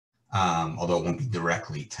although it won't be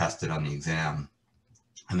directly tested on the exam.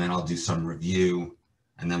 And then I'll do some review,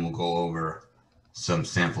 and then we'll go over some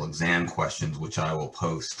sample exam questions, which I will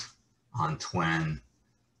post on Twen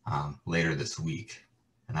later this week.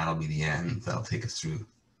 And that'll be the end. That'll take us through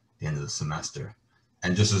the end of the semester.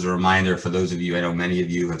 And just as a reminder, for those of you, I know many of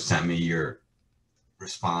you have sent me your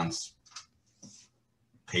response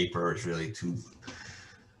paper. It's really too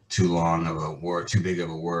long of a word, too big of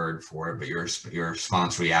a word for it, but your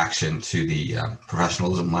response reaction to the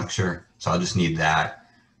professionalism lecture. So I'll just need that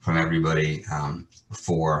from everybody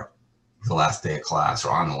before the last day of class,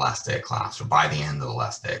 or on the last day of class, or by the end of the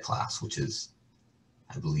last day of class, which is,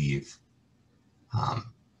 I believe,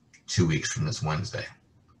 2 weeks from this Wednesday.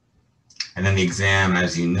 And then the exam,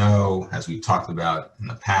 as you know, as we've talked about in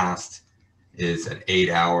the past, is an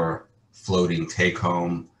 8-hour floating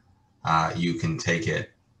take-home. You can take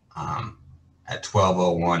it at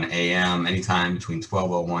 12:01 a.m., anytime between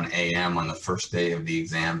 12:01 a.m. on the first day of the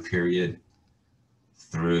exam period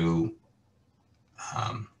through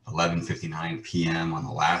 11:59 p.m. on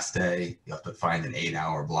the last day. You have to find an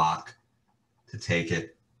 8-hour block to take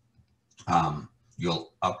it.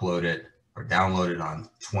 You'll upload it or download it on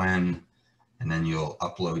Twen, and then you'll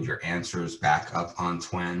upload your answers back up on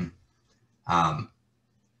Twen. I've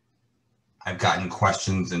gotten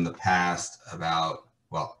questions in the past about,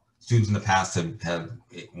 well, students in the past have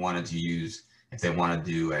wanted to use, if they want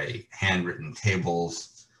to do a handwritten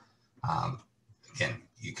tables. Again,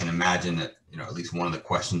 you can imagine that, at least one of the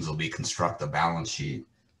questions will be construct a balance sheet.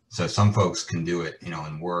 So some folks can do it,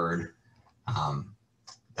 in Word.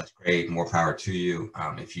 That's great. More power to you.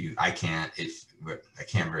 I can't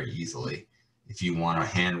very easily. If you want to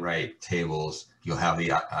handwrite tables, you'll have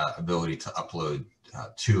the ability to upload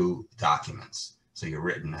 2 documents. So your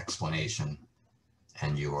written explanation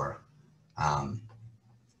and your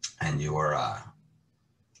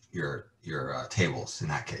tables in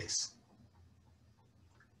that case.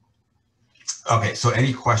 Okay, so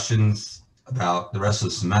any questions about the rest of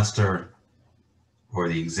the semester or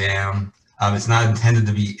the exam? It's not intended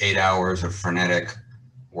to be 8 hours of frenetic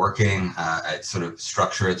working. I sort of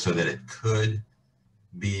structure it so that it could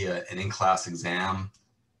be an in-class exam.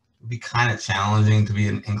 It would be kind of challenging to be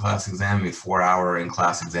an in-class exam. I mean, 4-hour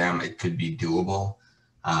in-class exam, it could be doable.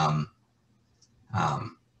 But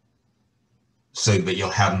you'll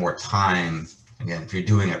have more time. Again, if you're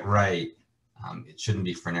doing it right, it shouldn't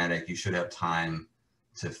be frenetic. You should have time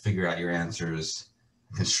to figure out your answers,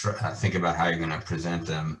 think about how you're going to present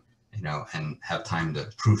them, and have time to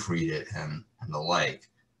proofread it and the like.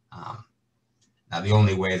 Now, the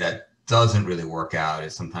only way that doesn't really work out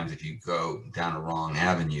is sometimes if you go down a wrong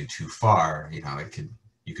avenue too far, you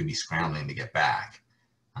could be scrambling to get back.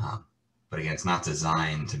 But again, it's not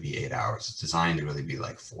designed to be 8 hours. It's designed to really be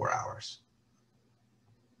like 4 hours.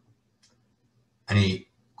 Any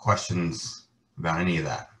questions about any of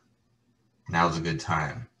that? Now's a good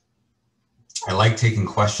time. I like taking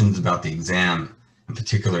questions about the exam, in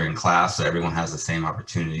particular in class, so everyone has the same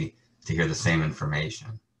opportunity to hear the same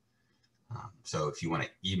information. So if you want to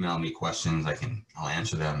email me questions, I'll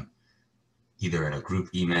answer them either in a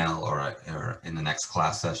group email or in the next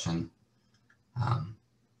class session.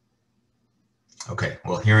 Okay,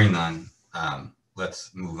 well, hearing none,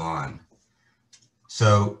 let's move on.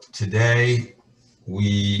 So today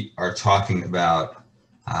we are talking about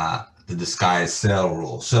the disguised sale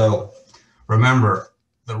rule. So remember,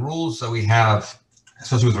 the rules that we have,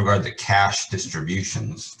 especially with regard to cash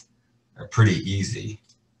distributions, are pretty easy.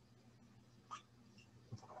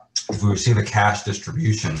 If we receive a cash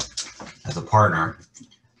distribution as a partner,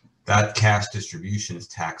 that cash distribution is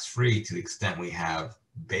tax-free to the extent we have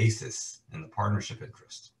basis in the partnership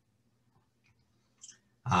interest.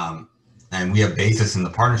 And we have basis in the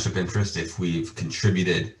partnership interest if we've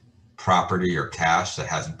contributed property or cash that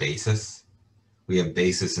has basis. We have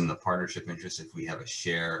basis in the partnership interest if we have a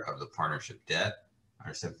share of the partnership debt,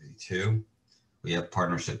 under 752. We have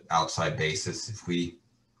partnership outside basis if we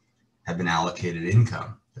have been allocated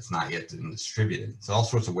income that's not yet been distributed. So all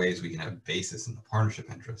sorts of ways we can have basis in the partnership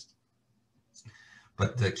interest.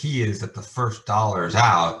 But the key is that the first dollars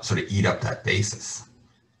out sort of eat up that basis.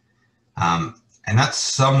 And that's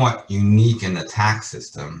somewhat unique in the tax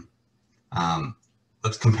system.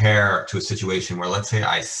 Let's compare to a situation where, let's say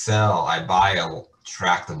I buy a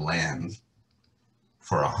tract of land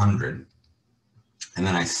for 100, and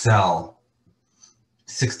then I sell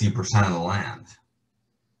 60% of the land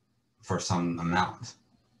for some amount.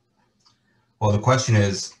 Well, the question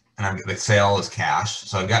is, and the sale is cash,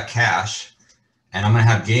 so I've got cash, and I'm going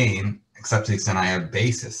to have gain, except to the extent I have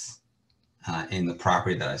basis in the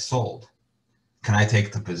property that I sold. Can I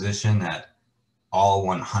take the position that all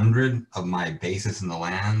 100 of my basis in the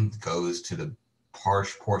land goes to the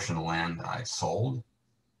portion of the land I sold?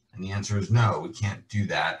 And the answer is no, we can't do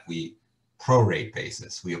that. We prorate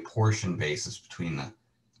basis. We apportion basis between the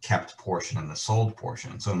kept portion and the sold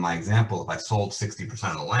portion. So in my example, if I sold 60%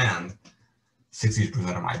 of the land,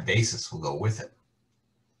 60% of my basis will go with it.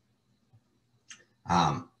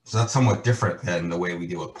 So that's somewhat different than the way we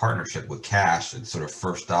deal with partnership with cash. It's sort of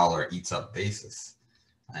first dollar eats up basis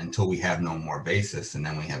until we have no more basis, and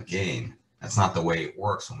then we have gain. That's not the way it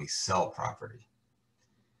works when we sell property.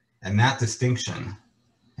 And that distinction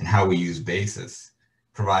in how we use basis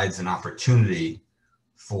provides an opportunity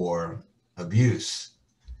for abuse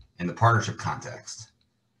in the partnership context.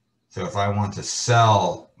 So if I want to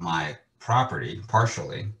sell my property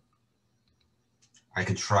partially, I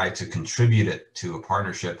could try to contribute it to a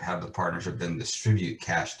partnership, have the partnership then distribute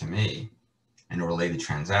cash to me in a related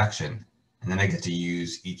transaction. And then I get to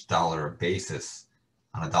use each dollar of basis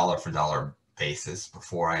on a dollar for dollar basis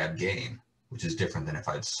before I have gain, which is different than if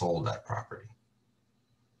I'd sold that property.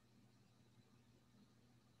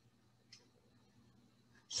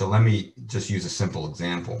 So let me just use a simple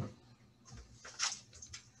example.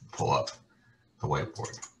 Pull up the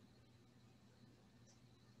whiteboard.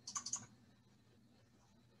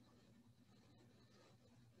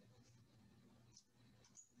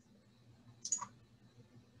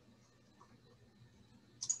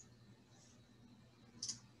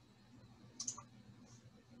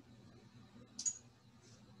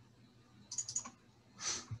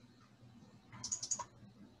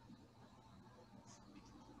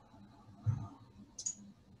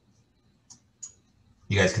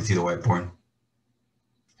 You guys can see the whiteboard?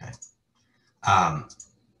 Okay.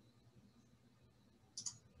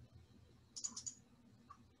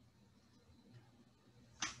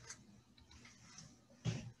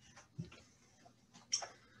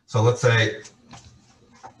 So let's say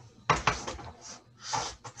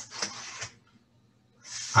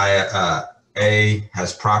A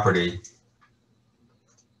has property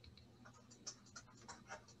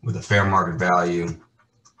with a fair market value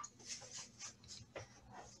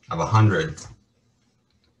of 100,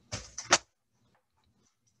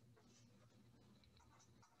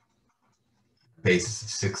 basis of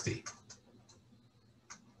 60.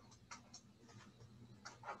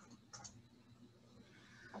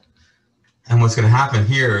 And what's going to happen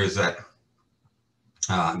here is that,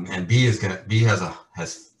 and B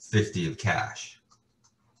has 50 of cash.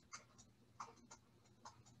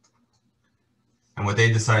 And what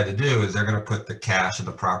they decide to do is they're going to put the cash and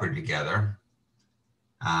the property together.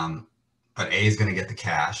 But A is going to get the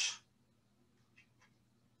cash,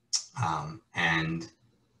 and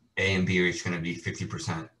A and B are each going to be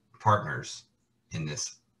 50% partners in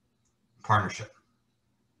this partnership.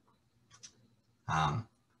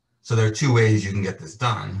 So there are two ways you can get this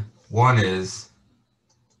done. One is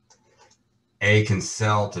A can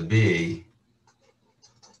sell to B,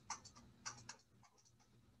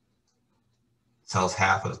 sells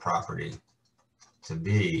half of the property to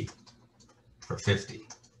B for 50.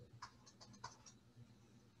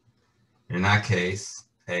 In that case,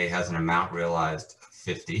 A has an amount realized of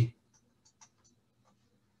 50.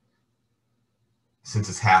 Since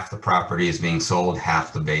it's half the property is being sold,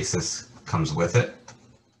 half the basis comes with it.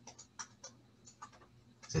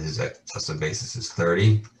 So his adjusted basis is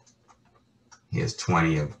 30. He has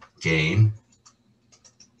 20 of gain.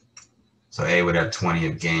 So A would have 20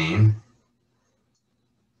 of gain.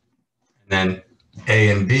 And then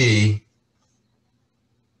A and B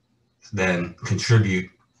then contribute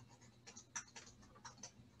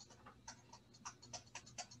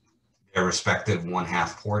their respective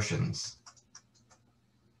 1/2 portions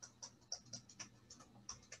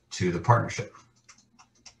to the partnership.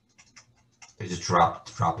 They just drop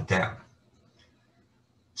it down.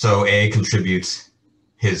 So A contributes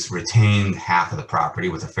his retained half of the property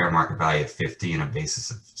with a fair market value of 50 and a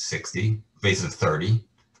basis of 60, basis of 30.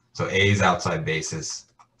 So A's outside basis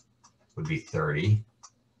would be 30.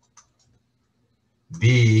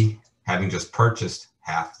 B, having just purchased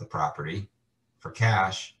half the property for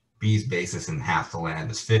cash, B's basis in half the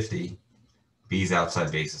land is 50. B's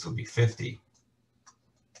outside basis would be 50.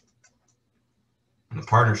 And the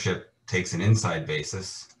partnership takes an inside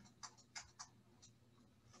basis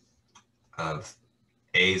of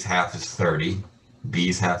A's half is 30,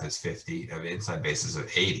 B's half is 50, of inside basis of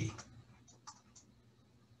 80.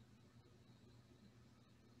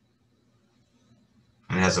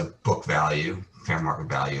 And it has a book value, fair market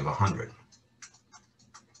value of 100.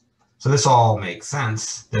 So this all makes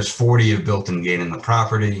sense. There's 40 of built-in gain in the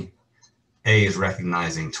property. A is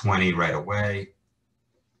recognizing 20 right away.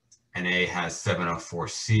 And A has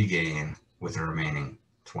 704C gain with the remaining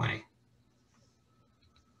 20.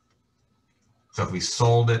 So if we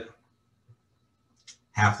sold it,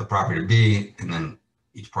 half the property to B, and then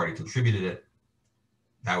each party contributed it,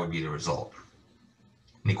 that would be the result.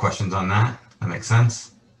 Any questions on that? That makes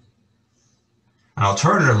sense? And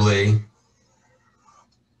alternatively,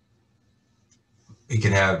 we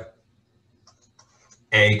could have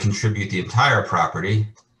A contribute the entire property,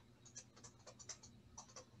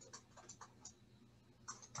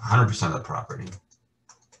 100% of the property,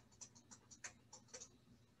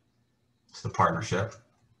 to the partnership,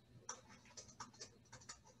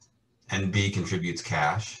 and B contributes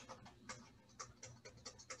cash.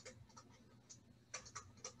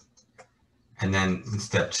 And then in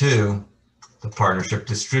step 2, the partnership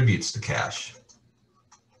distributes the cash.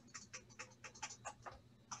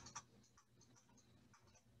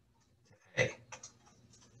 A.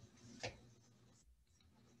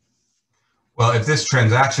 Well, if this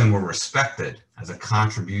transaction were respected as a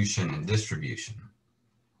contribution and distribution,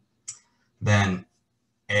 then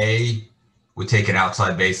A would take an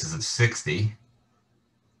outside basis of 60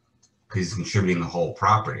 because he's contributing the whole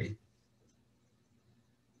property.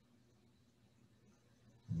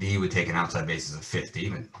 B would take an outside basis of 50,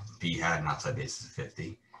 but B had an outside basis of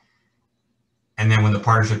 50. And then when the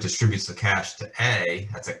partnership distributes the cash to A,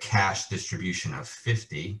 that's a cash distribution of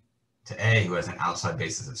 50 to A, who has an outside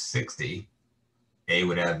basis of 60. A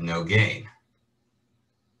would have no gain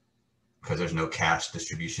because there's no cash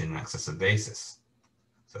distribution in excess of basis.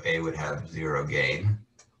 So A would have 0 gain.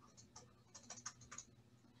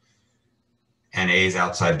 And A's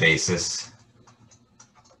outside basis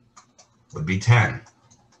would be 10.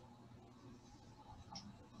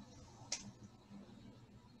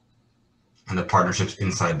 And the partnership's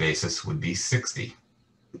inside basis would be 60.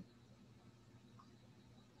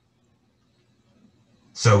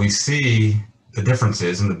 So we see the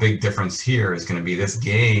differences, and the big difference here is going to be this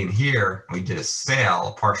gain here. We did a sale,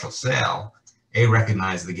 a partial sale. A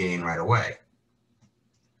recognized the gain right away.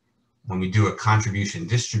 When we do a contribution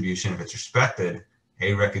distribution, if it's respected,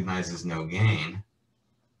 A recognizes no gain.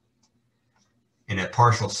 In a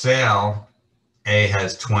partial sale, A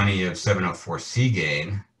has 20 of 704C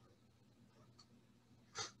gain.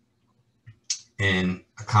 In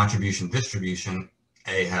a contribution distribution,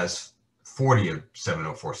 A has 40 of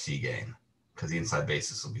 704C gain because the inside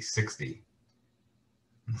basis will be 60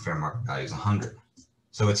 and the fair market value is 100.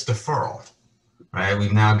 So it's deferral, right?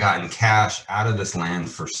 We've now gotten cash out of this land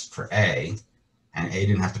for A, and A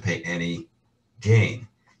didn't have to pay any gain.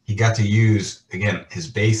 He got to use, again, his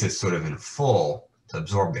basis sort of in full to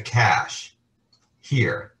absorb the cash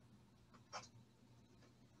here.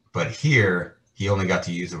 But here, he only got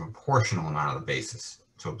to use a proportional amount of the basis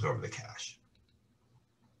to absorb the cash.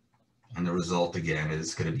 And the result, again,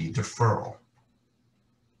 is going to be deferral.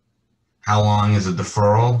 How long is a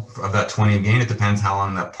deferral of that 20 of gain? It depends how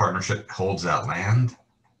long that partnership holds that land,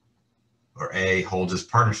 or A holds his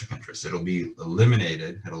partnership interest. It'll be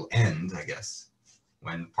eliminated, it'll end, I guess,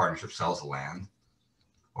 when the partnership sells the land,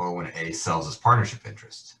 or when A sells his partnership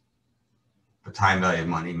interest. The time value of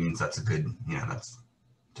money means that's a good, that's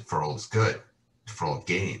deferral is good. Deferral of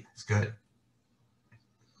gain is good.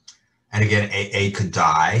 And again, A could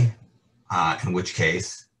die, in which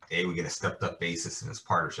case A would get a stepped up basis in his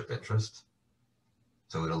partnership interest.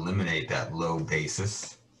 So it would eliminate that low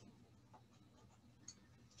basis.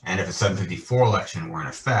 And if a 754 election were in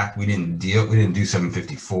effect, we didn't do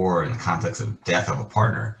 754 in the context of death of a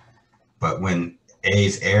partner. But when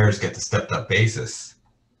A's heirs get the stepped up basis,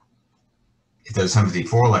 if there's a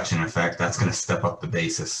 754 election in effect, that's going to step up the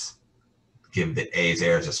basis, give the A's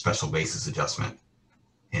heirs a special basis adjustment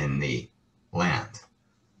in the land.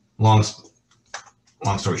 Long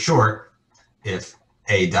story short, if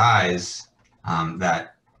A dies,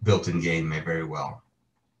 that built-in gain may very well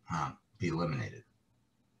be eliminated.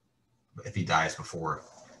 But if he dies before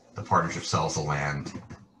the partnership sells the land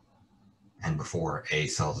and before A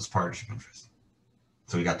sells his partnership interest.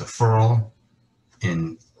 So we got deferral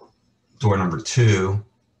in door number 2,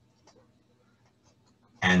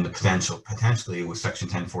 and the potentially with section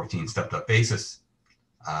 1014 stepped up basis,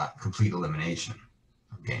 complete elimination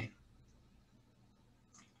of gain.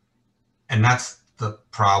 And that's the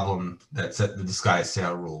problem that the disguised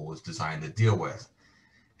sale rule was designed to deal with.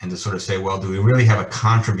 And to sort of say, well, do we really have a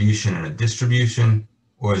contribution and a distribution,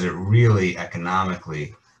 or is it really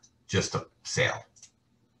economically just a sale?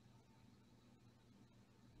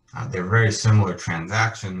 They're very similar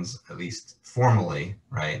transactions, at least formally,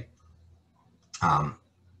 right?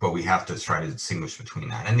 But we have to try to distinguish between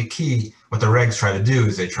that. And the key, what the regs try to do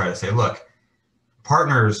is they try to say, look,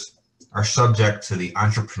 partners are subject to the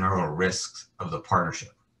entrepreneurial risks of the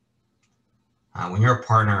partnership. When you're a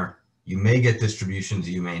partner, you may get distributions,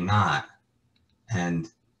 you may not. And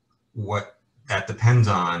what that depends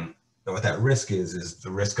on, what that risk is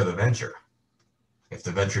the risk of the venture. If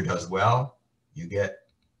the venture does well, you get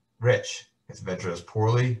rich. If the venture does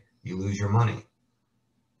poorly, you lose your money.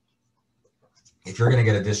 If you're going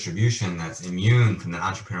to get a distribution that's immune from the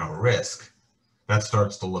entrepreneurial risk, that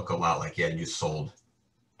starts to look a lot like, yeah, you sold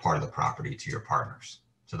part of the property to your partners,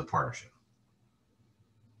 to the partnership.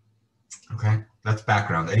 Okay, that's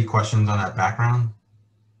background. Any questions on that background?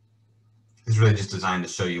 This is really just designed to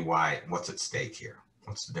show you what's at stake here.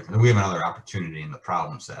 What's the difference? We have another opportunity in the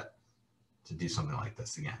problem set to do something like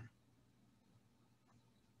this again.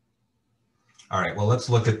 All right, well, let's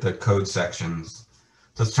look at the code sections.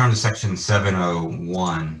 Let's turn to section 707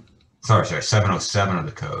 of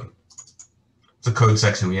the code. It's a code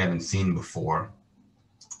section we haven't seen before.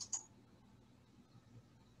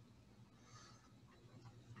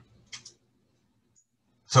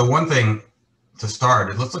 So one thing to start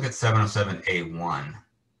is let's look at 707A1.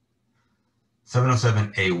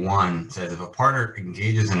 707A1 says if a partner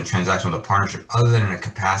engages in a transaction with a partnership other than in a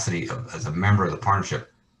capacity as a member of the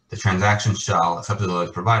partnership, the transaction shall, except as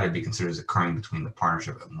otherwise provided, be considered as occurring between the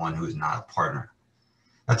partnership and one who is not a partner.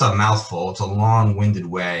 That's a mouthful. It's a long-winded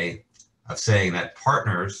way of saying that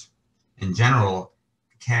partners, in general,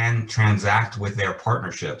 can transact with their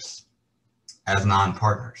partnerships as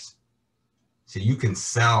non-partners. So you can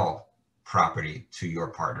sell property to your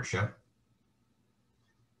partnership.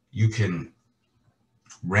 You can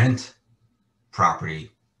rent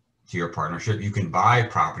property to your partnership. You can buy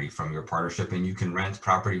property from your partnership, and you can rent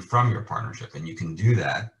property from your partnership. And you can do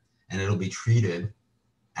that, and it'll be treated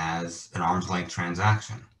as an arm's length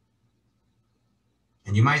transaction.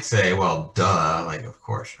 And you might say, well, duh, like, of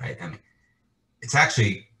course, right? I mean, it's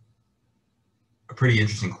actually a pretty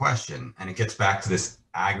interesting question, and it gets back to this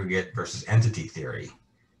aggregate versus entity theory.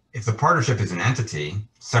 If the partnership is an entity,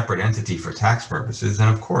 separate entity for tax purposes, then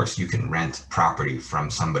of course you can rent property from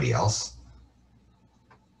somebody else.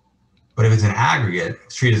 But if it's an aggregate,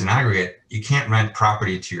 it's treated as an aggregate, you can't rent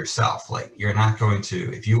property to yourself. Like, you're not going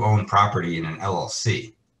to, if you own property in an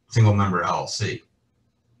LLC, single member LLC,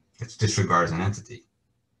 it's disregarded as an entity,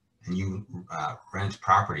 and you rent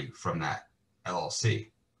property from that LLC.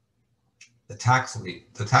 The tax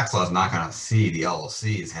law is not going to see the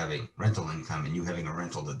LLC as having rental income and you having a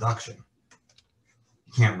rental deduction.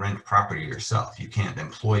 You can't rent property yourself. You can't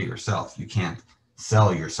employ yourself. You can't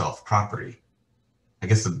sell yourself property. I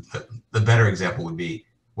guess the better example would be,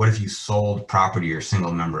 what if you sold property to your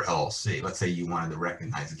single member LLC? Let's say you wanted to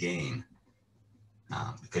recognize gain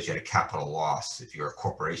because you had a capital loss if you're a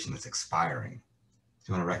corporation that's expiring. So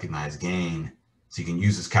you want to recognize gain, so you can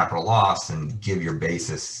use this capital loss and give your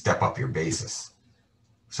basis, step up your basis,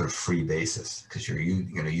 sort of free basis, because you're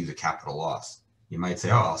going to use a capital loss. You might say,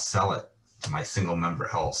 oh, I'll sell it to my single member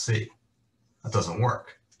LLC. That doesn't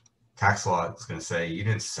work. Tax law is going to say you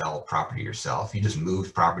didn't sell property yourself. You just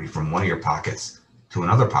moved property from one of your pockets to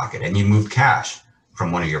another pocket, and you moved cash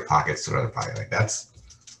from one of your pockets to another pocket. Like, that's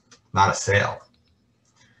not a sale.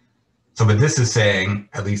 So, but this is saying,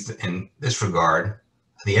 at least in this regard,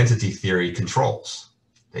 the entity theory controls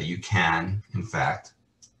that you can, in fact,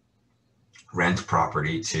 rent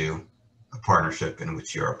property to a partnership in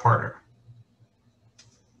which you're a partner.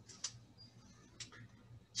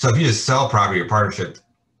 So if you just sell property to your partnership,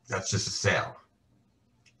 that's just a sale.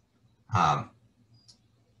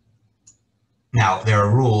 Now, there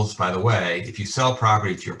are rules, by the way. If you sell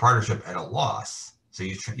property to your partnership at a loss, so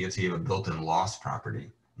you have a built-in loss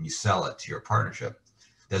property, and you sell it to your partnership,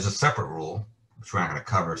 there's a separate rule, which we're not going to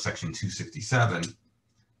cover, section 267,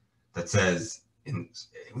 that says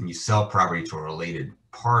when you sell property to a related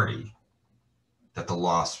party, that the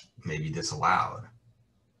loss may be disallowed.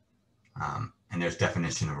 And there's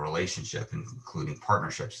definition of relationship, including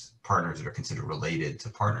partnerships, partners that are considered related to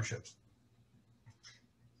partnerships.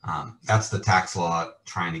 That's the tax law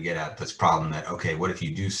trying to get at this problem that, okay, what if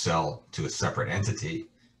you do sell to a separate entity,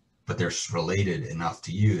 but they're related enough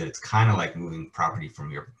to you that it's kind of like moving property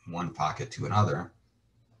from your one pocket to another.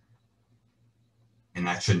 And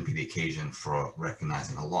that shouldn't be the occasion for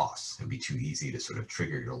recognizing a loss. It'd be too easy to sort of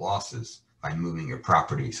trigger your losses by moving your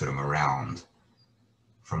property sort of around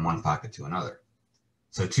from one pocket to another.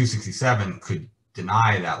 So 267 could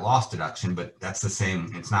deny that loss deduction, but that's the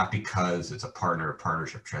same. It's not because it's a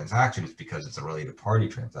partnership transaction. It's because it's a related party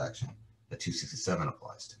transaction that 267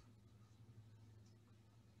 applies to.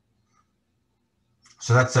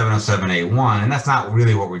 So that's 707A1, and that's not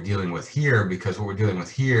really what we're dealing with here, because what we're dealing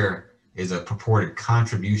with here is a purported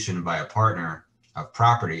contribution by a partner of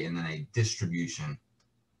property and then a distribution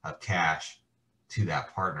of cash to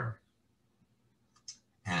that partner.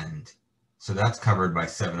 So that's covered by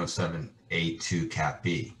 707A2 Cap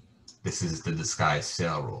B. This is the disguised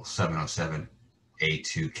sale rule,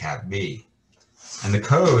 707A2 Cap B. And the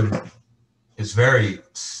code is very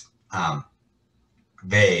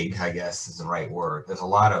vague, I guess is the right word. There's a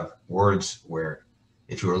lot of words where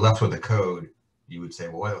if you were left with a code, you would say,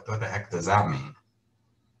 well, what the heck does that mean?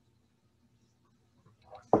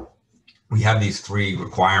 We have these 3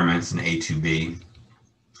 requirements in A2B.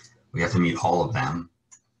 We have to meet all of them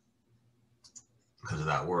because of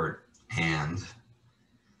that word. And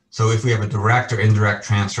so if we have a direct or indirect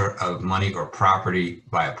transfer of money or property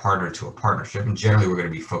by a partner to a partnership, and generally we're going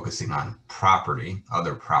to be focusing on property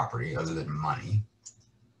other than money.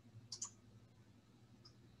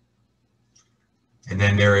 And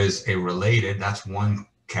then there is a related, that's one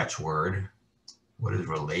catchword. What does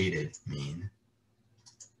related mean?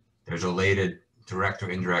 There's a related direct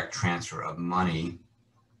or indirect transfer of money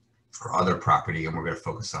or other property, and we're going to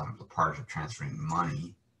focus on the partnership transferring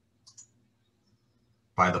money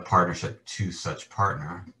by the partnership to such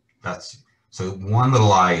partner. That's so one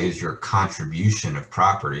little I is your contribution of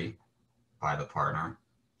property by the partner.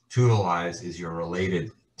 2 little I's is your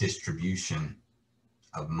related distribution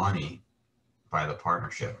of money by the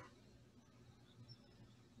partnership.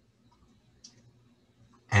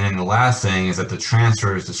 And then the last thing is that the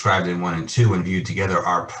transfers described in 1 and 2 when viewed together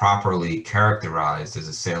are properly characterized as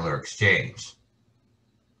a sale or exchange.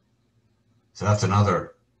 So that's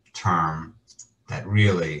another term that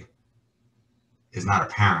really is not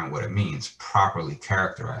apparent what it means, properly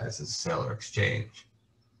characterized as a sale or exchange.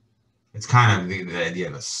 It's kind of the idea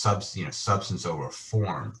of a substance over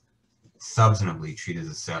form, substantively treated as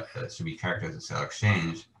a sale, should be characterized as a sale or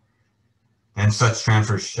exchange. Then such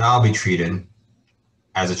transfers shall be treated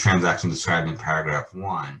as a transaction described in paragraph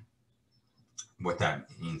 1. What that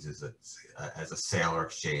means is that as a sale or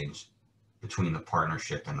exchange between the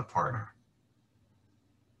partnership and the partner.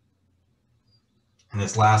 And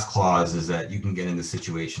this last clause is that you can get into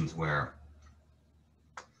situations where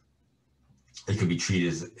it could be treated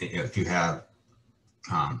as, if you have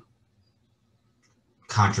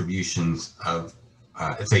contributions of,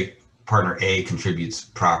 if say partner A contributes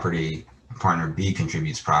property, partner B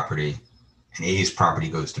contributes property, and A's property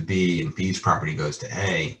goes to B and B's property goes to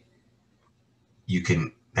A,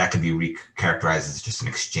 that could be recharacterized as just an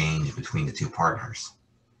exchange between the 2 partners.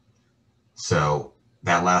 So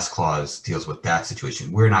that last clause deals with that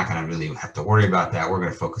situation. We're not going to really have to worry about that. We're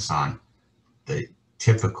going to focus on the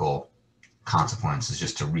typical consequences,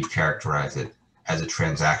 just to recharacterize it as a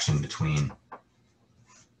transaction between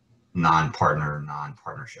non-partner and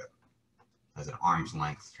non-partnership, as an arm's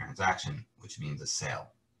length transaction, which means a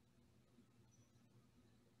sale.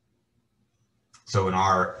 So in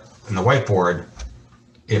the whiteboard,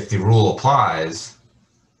 if the rule applies,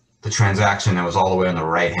 the transaction that was all the way on the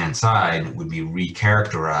right-hand side would be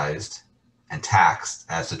recharacterized and taxed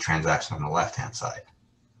as the transaction on the left-hand side.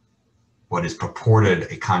 What is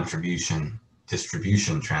purported a contribution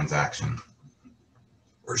distribution transaction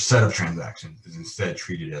or set of transactions is instead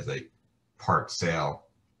treated as a part sale,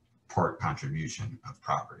 part contribution of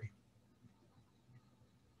property.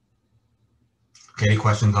 Okay, any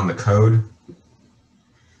questions on the code?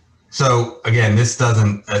 So again, this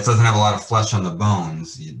doesn't have a lot of flesh on the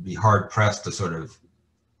bones. You'd be hard pressed to sort of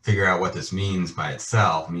figure out what this means by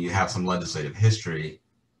itself. I mean, you have some legislative history,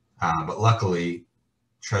 but luckily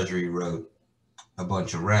Treasury wrote a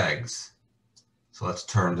bunch of regs. So let's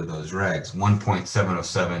turn to those regs.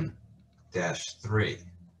 1.707-3.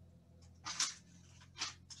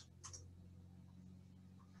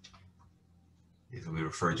 These will be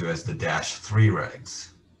referred to as the -3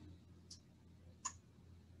 regs.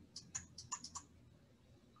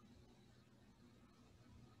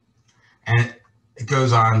 And it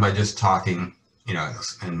goes on by just talking,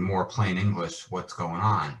 in more plain English, what's going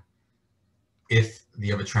on. If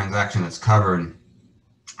you have a transaction that's covered,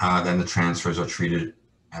 then the transfers are treated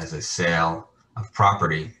as a sale of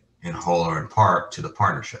property in whole or in part to the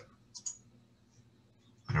partnership.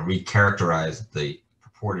 I'm going to recharacterize the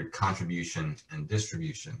purported contribution and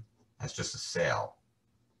distribution as just a sale.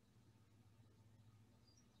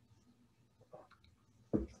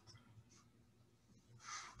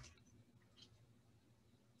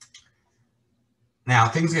 Now,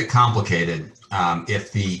 things get complicated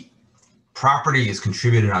if the property is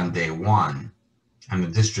contributed on day 1 and the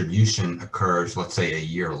distribution occurs, let's say, a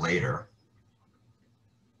year later.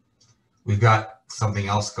 We've got something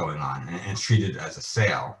else going on, and it's treated as a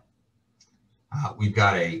sale. We've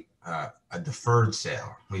got a deferred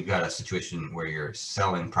sale. We've got a situation where you're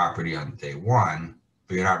selling property on day 1,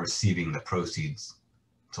 but you're not receiving the proceeds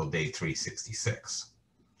until day 366.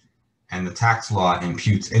 and the tax law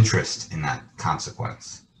imputes interest in that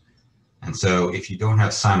consequence. And so if you don't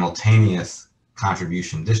have simultaneous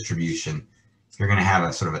contribution distribution, you're going to have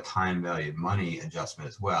a sort of a time valued money adjustment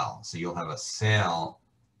as well. So you'll have a sale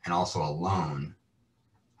and also a loan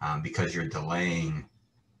because you're delaying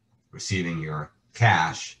receiving your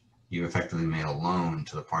cash. You effectively made a loan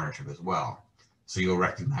to the partnership as well. So you'll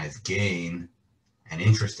recognize gain and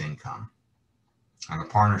interest income. And the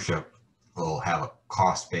partnership will have a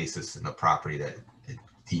cost basis in the property that it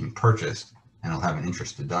deemed purchased, and it'll have an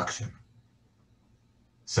interest deduction.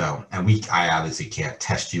 So, and I obviously can't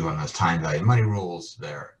test you on those time value money rules.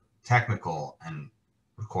 They're technical and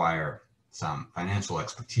require some financial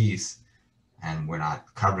expertise, and we're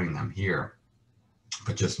not covering them here.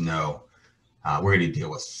 But just know we're going to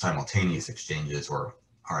deal with simultaneous exchanges, or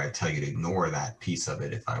I'd tell you to ignore that piece of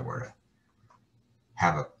it if I were to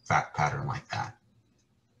have a fact pattern like that.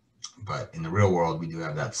 But in the real world, we do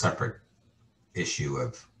have that separate issue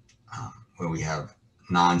of where we have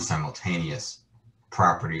non-simultaneous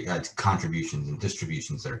property contributions and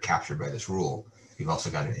distributions that are captured by this rule. You've also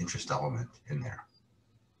got an interest element in there.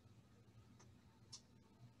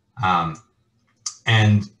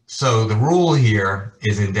 And so the rule here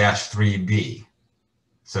is in -3B.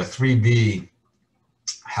 So 3B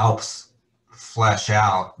helps flesh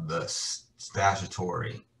out the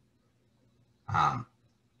statutory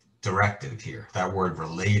directive here. That word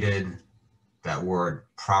related, that word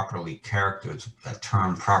properly characterized, that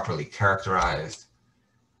term properly characterized,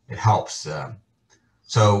 it helps.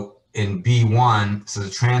 So in B1, so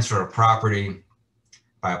the transfer of property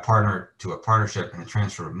by a partner to a partnership and the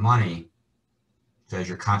transfer of money, says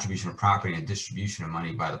your contribution of property and distribution of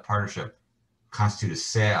money by the partnership constitute a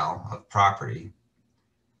sale of property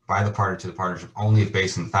by the partner to the partnership only if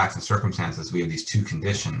based on the facts and circumstances. We have these two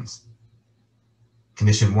conditions.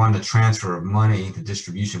 Condition 1, the transfer of money, the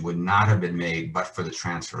distribution would not have been made but for the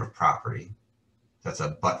transfer of property. That's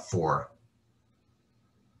a but for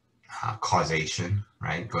causation,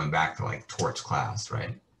 right? Going back to like torts class,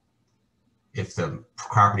 right? If the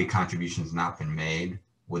property contribution has not been made,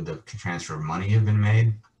 would the transfer of money have been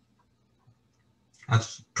made?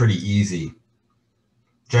 That's pretty easy,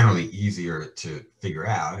 generally easier to figure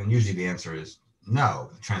out. And usually the answer is no,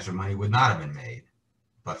 the transfer of money would not have been made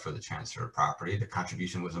but for the transfer of property. The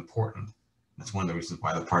contribution was important. That's one of the reasons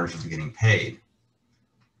why the partners are getting paid,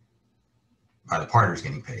 by the partners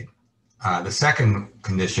getting paid. The second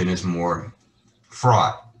condition is more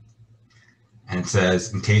fraught. And it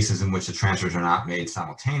says, in cases in which the transfers are not made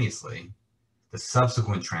simultaneously, the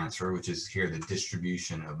subsequent transfer, which is here the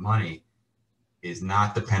distribution of money, is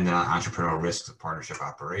not dependent on entrepreneurial risks of partnership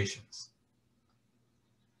operations.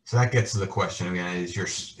 So that gets to the question again, is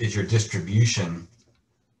your distribution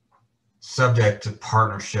subject to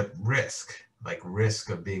partnership risk, like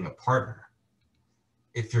risk of being a partner?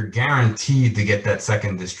 If you're guaranteed to get that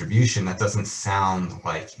second distribution, that doesn't sound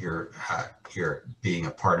like you're being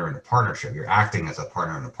a partner in a partnership. You're acting as a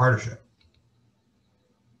partner in a partnership.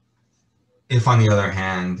 If, on the other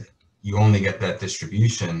hand, you only get that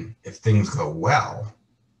distribution if things go well,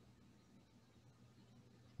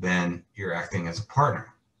 then you're acting as a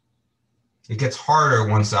partner. It gets harder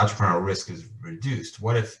once the entrepreneurial risk is reduced.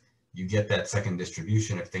 What if you get that second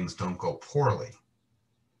distribution if things don't go poorly?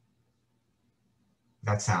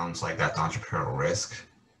 That sounds like that's entrepreneurial risk.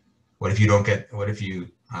 What if you don't get, what if you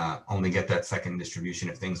only get that second distribution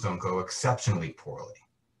if things don't go exceptionally poorly?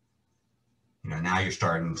 You know, now you're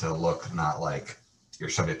starting to look not like you're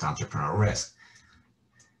subject to entrepreneurial risk.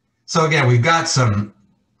 So again, we've got some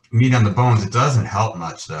meat on the bones. It doesn't help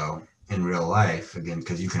much though in real life, again,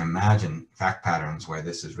 because you can imagine fact patterns where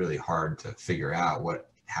this is really hard to figure out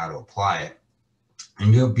how to apply it.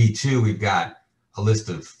 In B2, we've got a list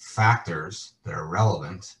of factors that are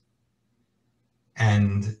relevant,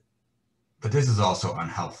 but this is also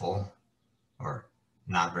unhelpful or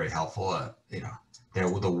not very helpful. You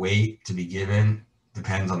know, the weight to be given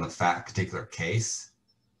depends on the particular case.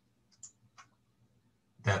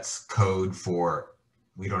 That's code for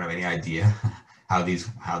we don't have any idea how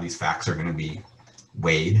these facts are going to be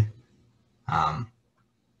weighed. And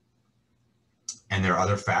there are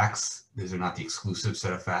other facts. These are not the exclusive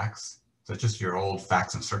set of facts. So it's just your old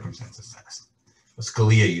facts and circumstances test. What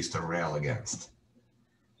Scalia used to rail against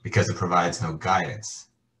because it provides no guidance.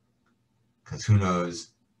 Because who knows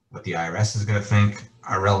what the IRS is going to think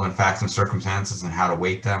are relevant facts and circumstances and how to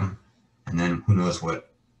weight them. And then who knows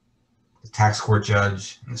what the tax court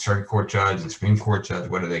judge and the circuit court judge and the Supreme Court judge,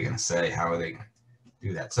 what are they going to say? How are they going to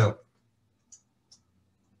do that? So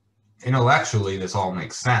intellectually, this all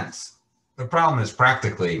makes sense. The problem is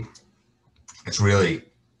practically, it's really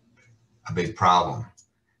a big problem.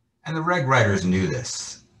 And the reg writers knew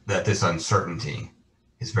this, that this uncertainty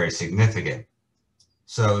is very significant.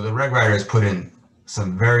 So the reg writers put in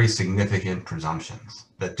some very significant presumptions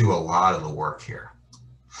that do a lot of the work here.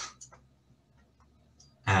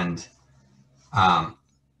 And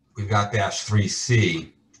we've got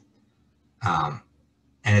 -3C,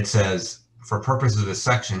 and it says, for purposes of this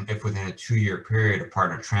section, if within a 2-year period a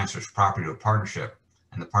partner transfers property to a partnership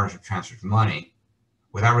and the partnership transfers money,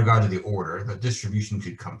 without regard to the order, the distribution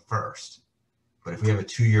could come first. But if we have a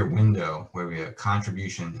 2-year window where we have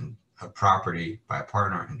contribution of property by a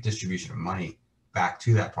partner and distribution of money back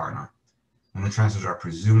to that partner, then the transfers are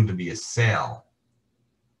presumed to be a sale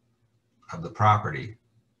of the property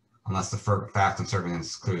unless the fact and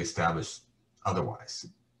circumstances clearly established otherwise.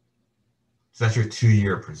 So that's your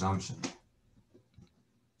 2-year presumption.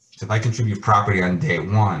 So if I contribute property on day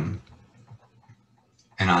 1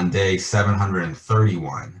 and on day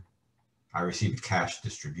 731, I receive a cash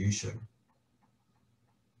distribution,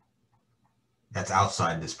 that's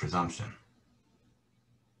outside this presumption.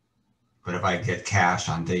 But if I get cash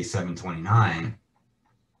on day 729,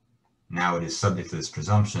 now it is subject to this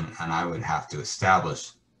presumption, and I would have to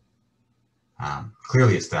establish,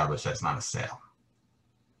 clearly establish that's not a sale.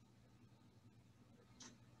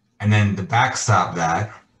 And then to backstop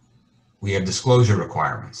that, we have disclosure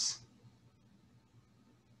requirements.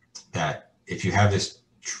 That if you have this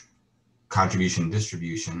contribution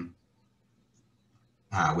distribution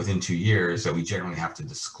within 2 years, that we generally have to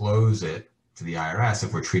disclose it to the IRS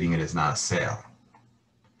if we're treating it as not a sale.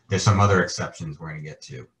 There's some other exceptions we're going to get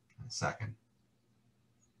to in a second.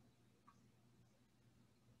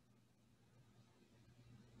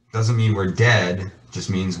 Doesn't mean we're dead, just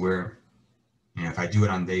means we're, you know, if I do it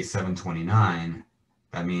on day 729,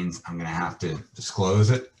 that means I'm going to have to disclose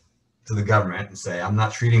it to the government and say, I'm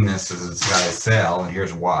not treating this as a sale, and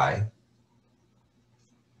here's why.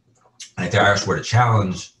 And if the IRS were to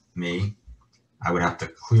challenge me, I would have to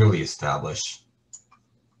clearly establish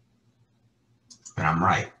that I'm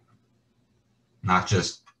right, not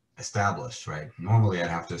just establish, right? Normally I'd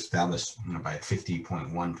have to establish, you know, by a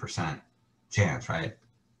 50.1% chance, right?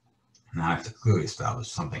 And I have to clearly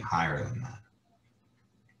establish something higher than that.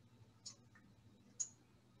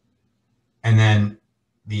 And then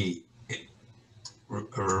the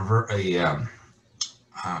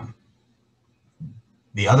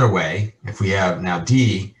other way, if we have now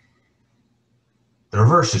D, the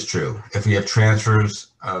reverse is true. If we have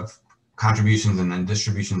transfers of contributions and then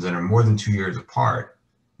distributions that are more than 2 years apart,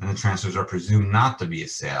 then the transfers are presumed not to be a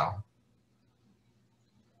sale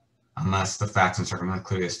unless the facts and circumstances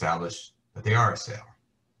clearly establish that they are a sale.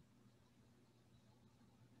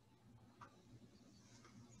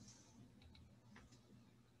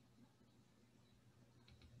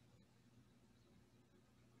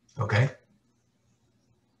 Okay.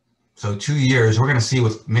 So 2 years, we're going to see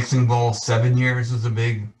with Mixing Bowl, 7 years is a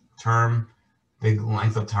big term, big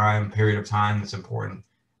length of time, period of time that's important.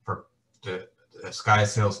 For the Sky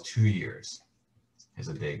sales, 2 years is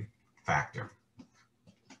a big factor.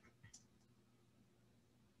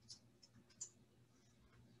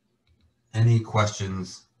 Any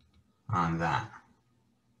questions on that?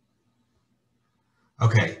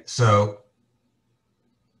 Okay, so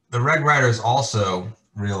the reg writers also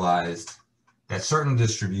realized that certain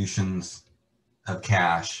distributions of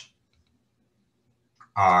cash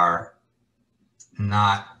are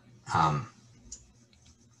not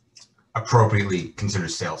appropriately considered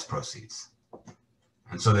sales proceeds.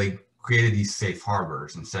 And so they created these safe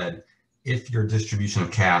harbors and said, if your distribution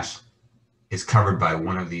of cash is covered by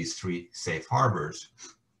one of these 3 safe harbors,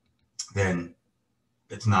 then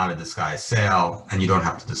it's not a disguised sale and you don't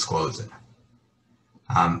have to disclose it.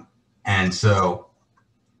 And so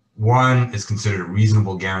one is considered a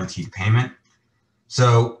reasonable guaranteed payment.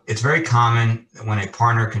 So it's very common that when a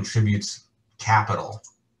partner contributes capital,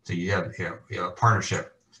 so you have a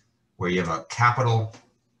partnership where you have a capital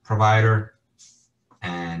provider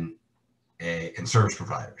and service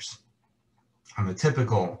providers. On the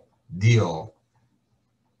typical deal,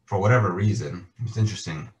 for whatever reason, it's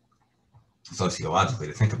interesting sociologically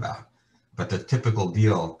to think about, but the typical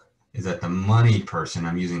deal is that the money person,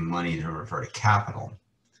 I'm using money to refer to capital,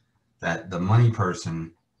 that the money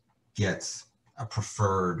person gets a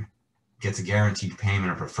guaranteed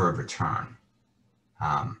payment or preferred return.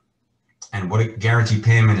 And what a guaranteed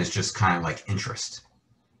payment is just kind of like interest.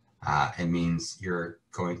 It means you're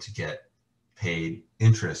going to get paid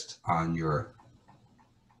interest on your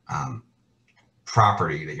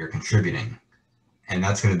property that you're contributing. And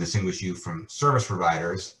that's going to distinguish you from service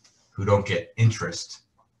providers who don't get interest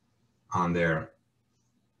on their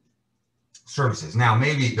services. Now,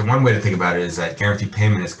 maybe the one way to think about it is that guaranteed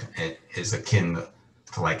payment is akin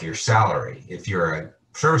to like your salary. If you're a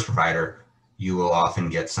service provider, you will often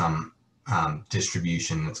get some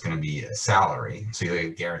distribution that's going to be a salary. So you get a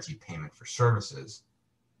guaranteed payment for services.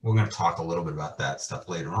 We're going to talk a little bit about that stuff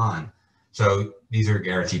later on. So these are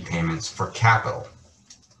guaranteed payments for capital.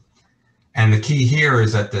 And the key here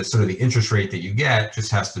is that the sort of the interest rate that you get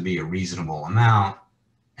just has to be a reasonable amount.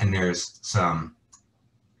 And there's some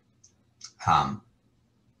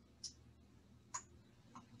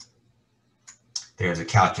there's a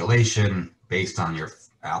calculation based on your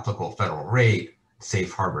applicable federal rate,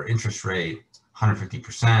 safe harbor interest rate,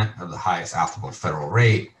 150% of the highest applicable federal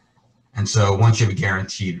rate. And so once you have a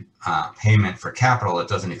guaranteed payment for capital, it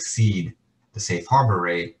doesn't exceed the safe harbor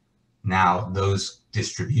rate. Now those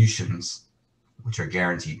distributions, which are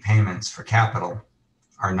guaranteed payments for capital,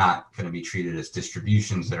 are not going to be treated as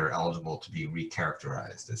distributions that are eligible to be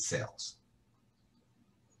recharacterized as sales.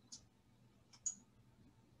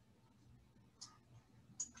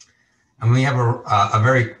 And we have a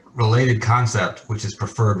very related concept, which is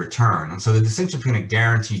preferred return. And so the distinction between a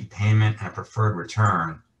guaranteed payment and a preferred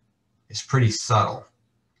return is pretty subtle.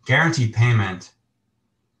 Guaranteed payment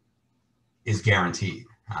is guaranteed.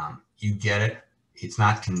 You get it. It's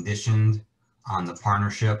not conditioned on the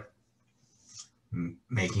partnership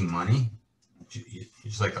making money. It's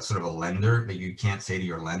just like a sort of a lender that you can't say to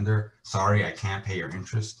your lender, sorry, I can't pay your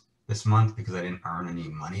interest this month because I didn't earn any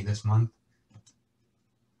money this month.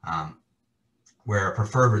 Where a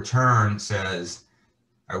preferred return says,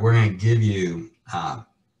 all right, we're going to give you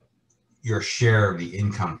your share of the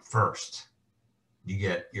income first. You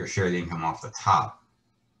get your share of the income off the top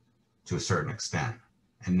to a certain extent,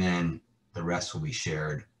 and then the rest will be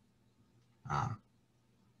shared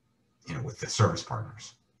with the service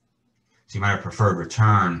partners. So you might have preferred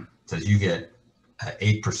return says you get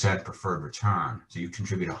 8% preferred return. So you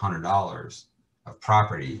contribute $100 of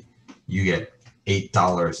property, you get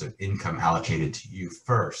 $8 of income allocated to you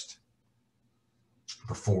first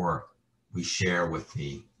before we share with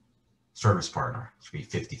the service partner. It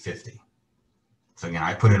should be 50-50. So again,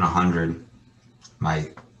 I put in 100, my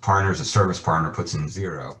partner's a service partner puts in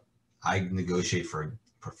 0. I negotiate for a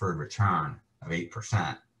preferred return of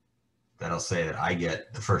 8%. That'll say that I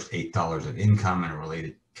get the first $8 of income and a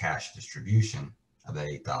related cash distribution of that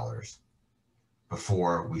 $8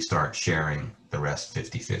 before we start sharing the rest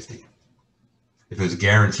 50-50. If it was a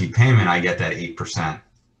guaranteed payment, I get that 8%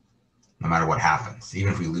 no matter what happens.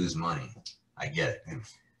 Even if we lose money, I get it. And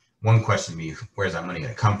one question would be, where's that money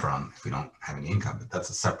going to come from if we don't have any income? But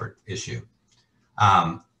that's a separate issue.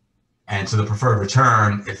 And so the preferred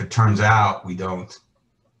return, if it turns out we don't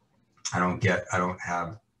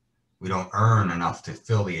earn enough to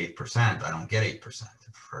fill the 8%, I don't get 8%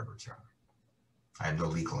 of preferred return. I have no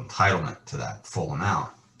legal entitlement to that full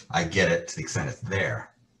amount. I get it to the extent it's there.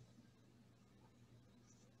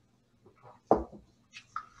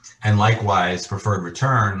 And likewise, preferred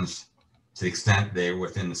returns, to the extent they're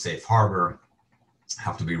within the safe harbor,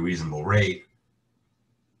 have to be a reasonable rate,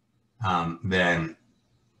 then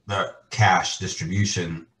the cash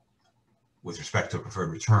distribution with respect to a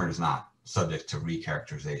preferred return is not subject to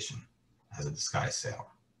recharacterization as a disguised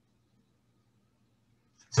sale.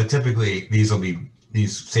 So typically, these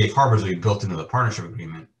safe harbors will be built into the partnership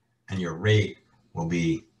agreement, and your rate will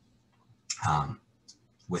be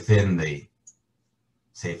within the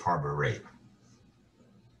safe harbor rate.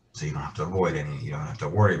 So you don't have to you don't have to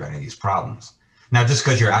worry about any of these problems. Now, just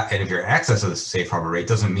because if you're in excess of the safe harbor rate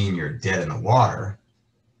doesn't mean you're dead in the water.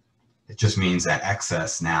 It just means that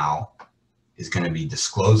excess now is going to be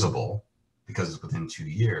disclosable because it's within 2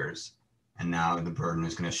 years. And now the burden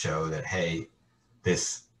is going to show that, hey,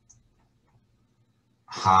 this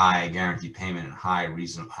high guaranteed payment and high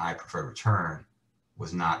preferred return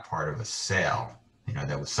was not part of a sale,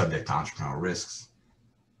 that was subject to entrepreneurial risks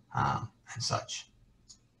and such.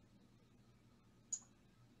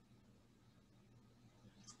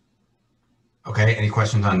 Okay, any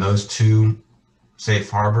questions on those two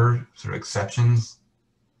safe harbor sort of exceptions?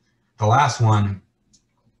 The last one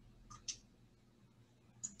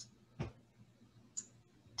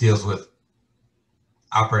deals with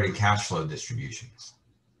operating cash flow distributions.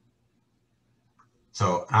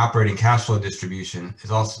 So an operating cash flow distribution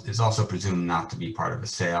is also presumed not to be part of a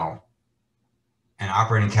sale. And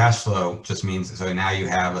operating cash flow just means, so now you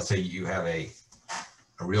have, let's say you have a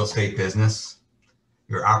real estate business.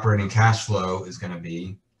 Your operating cash flow is going to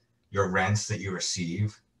be your rents that you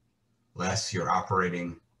receive, less your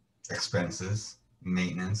operating expenses,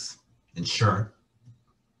 maintenance, insurance,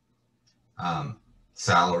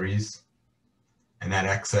 salaries, and that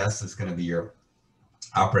excess is going to be your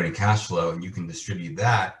operating cash flow, and you can distribute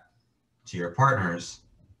that to your partners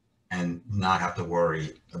and not have to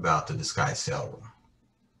worry about the disguised sale rule.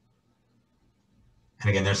 And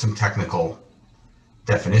again, there's some technical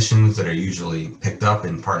definitions that are usually picked up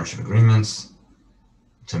in partnership agreements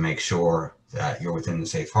to make sure that you're within the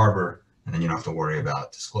safe harbor, and then you don't have to worry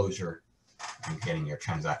about disclosure and getting your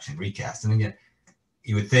transaction recast. And again,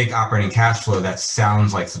 you would think operating cash flow, that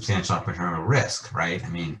sounds like substantial operational risk, right? I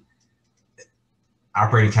mean,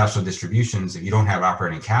 operating cash flow distributions, if you don't have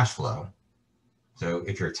operating cash flow, so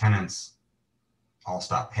if your tenants all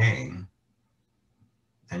stop paying,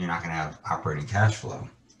 then you're not going to have operating cash flow.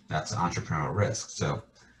 That's entrepreneurial risk. So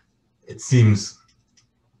it seems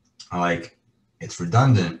like it's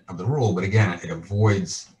redundant of the rule, but again, it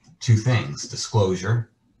avoids two things: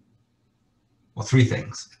 disclosure. Well, three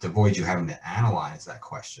things. It avoids you having to analyze that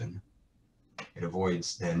question. It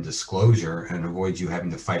avoids then disclosure, and it avoids you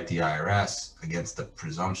having to fight the IRS against the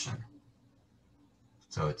presumption.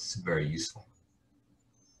 So it's very useful.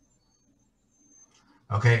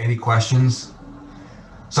 Okay, any questions?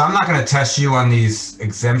 So I'm not going to test you on these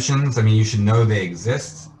exemptions. I mean, you should know they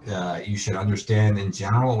exist. You should understand in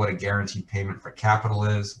general what a guaranteed payment for capital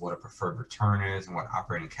is, what a preferred return is, and what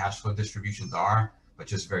operating cash flow distributions are, but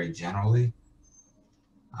just very generally.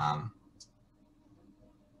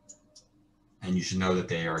 And you should know that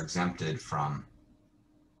they are exempted from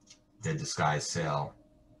the disguised sale.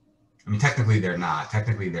 I mean, technically they're not.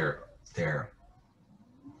 Technically they're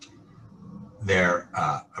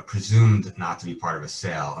presumed not to be part of a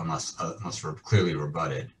sale unless clearly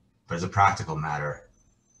rebutted. But as a practical matter,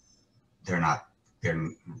 they're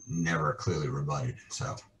never clearly rebutted.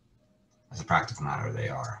 So as a practical matter, they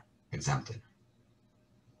are exempted.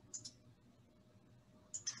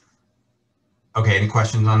 Okay, any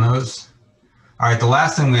questions on those? All right, the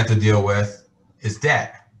last thing we have to deal with is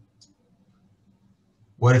debt.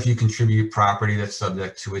 What if you contribute property that's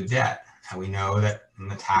subject to a debt? And we know that in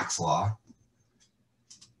the tax law,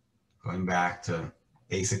 going back to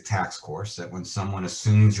basic tax course, that when someone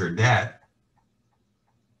assumes your debt,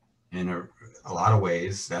 in a lot of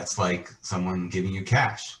ways, that's like someone giving you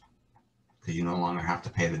cash because you no longer have to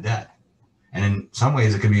pay the debt. And in some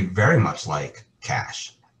ways, it could be very much like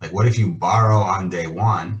cash. Like, what if you borrow on day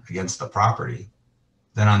one against the property,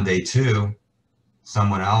 then on day two,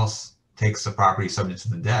 someone else takes the property subject to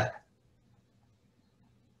the debt?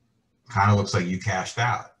 Kind of looks like you cashed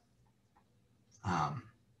out.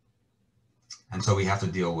 And so we have to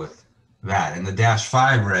deal with that. And the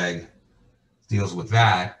 -5 reg deals with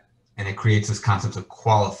that, and it creates this concept of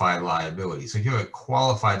qualified liability. So if you have a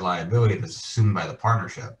qualified liability that's assumed by the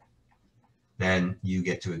partnership, then you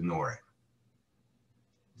get to ignore it.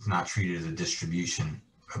 It's not treated as a distribution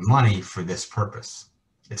of money for this purpose.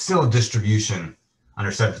 It's still a distribution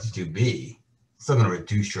under 752B. It's still going to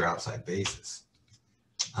reduce your outside basis.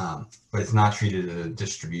 But it's not treated as a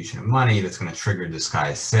distribution of money that's going to trigger a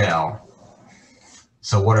disguised sale.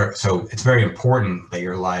 So it's very important that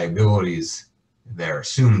your liabilities, they're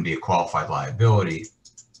assumed to be a qualified liability.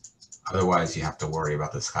 Otherwise, you have to worry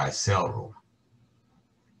about the disguised sale rule.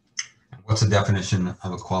 And what's the definition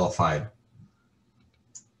of a qualified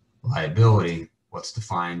liability? What's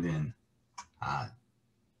defined in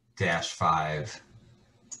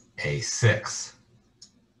 -5A6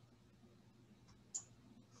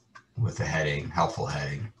 with the heading, helpful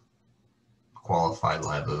heading, qualified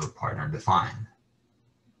liability partner defined.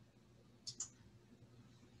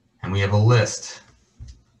 And we have a list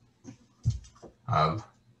of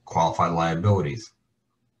qualified liabilities.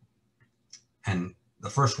 And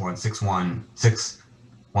the first one,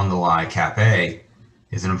 6.1 to lie cap A,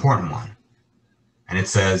 is an important one. And it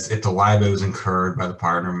says if the liability was incurred by the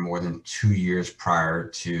partner more than 2 years prior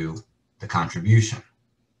to the contribution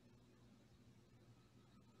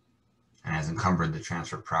and has encumbered the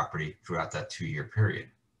transferred property throughout that 2-year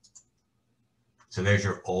period. So there's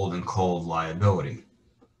your old and cold liability.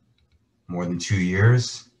 More than 2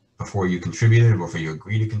 years before you contributed, before you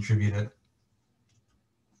agree to contribute it,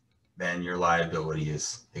 then your liability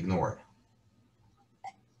is ignored.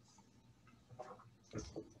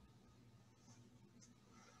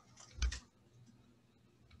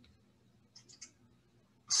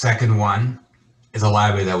 Second one is a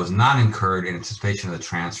liability that was not incurred in anticipation of the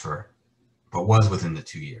transfer, but was within the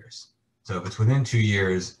 2 years. So if it's within 2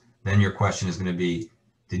 years, then your question is going to be,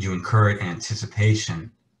 did you incur it in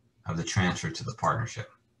anticipation of the transfer to the partnership?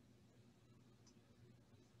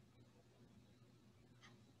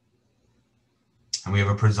 And we have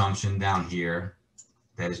a presumption down here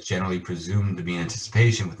that is generally presumed to be in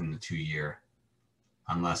anticipation within the 2 year,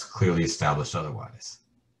 unless clearly established otherwise.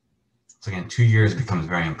 So again, 2 years becomes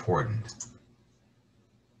very important.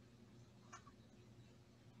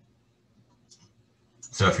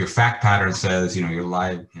 So if your fact pattern says, you're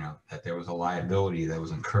live, that there was a liability that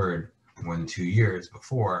was incurred more than 2 years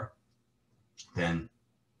before, then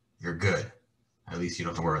you're good. At least you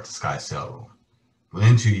don't have to worry about the sky sale rule.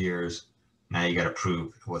 Within 2 years, now you got to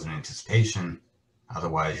prove it wasn't anticipation.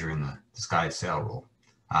 Otherwise, you're in the disguised sale rule.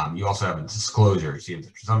 You also have a disclosure. So you have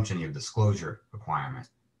the presumption, you have disclosure requirement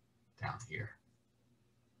down here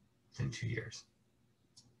within 2 years.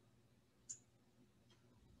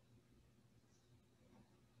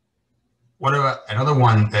 What about another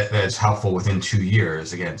one that's helpful within 2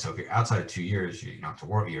 years? Again, so if you're outside of 2 years, you don't have to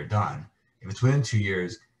worry, you're done. If it's within 2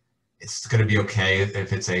 years, it's going to be okay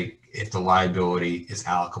if the liability is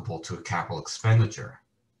allocable to a capital expenditure.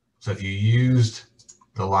 So if you used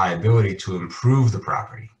the liability to improve the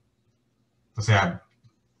property, let's say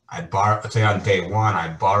let's say on day one, I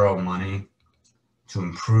borrow money to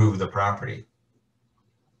improve the property,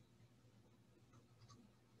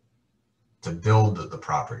 to build the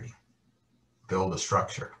property, build a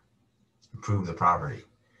structure, improve the property.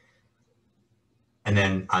 And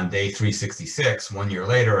then on day 366, 1 year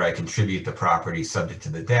later, I contribute the property subject to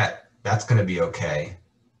the debt. That's going to be okay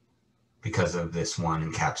because of this one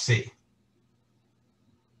in Cap C.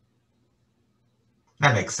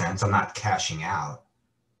 That makes sense. I'm not cashing out.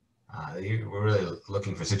 We're really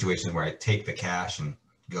looking for situations where I take the cash and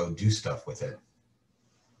go do stuff with it.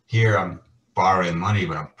 Here, I'm borrowing money,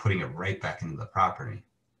 but I'm putting it right back into the property.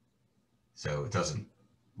 So it doesn't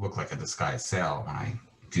look like a disguised sale. When I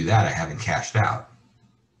do that, I haven't cashed out.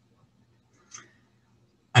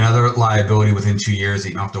 Another liability within 2 years that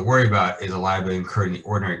you don't have to worry about is a liability incurred in the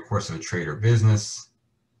ordinary course of a trade or business,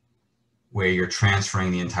 where you're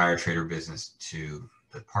transferring the entire trade or business to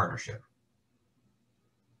the partnership.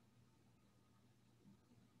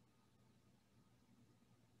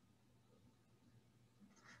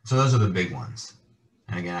 So those are the big ones.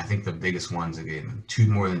 And again, I think the biggest ones, again,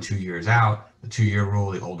 more than 2 years out, the 2 year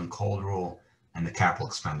rule, the old and cold rule, and the capital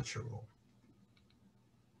expenditure rule.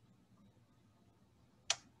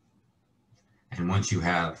 And once you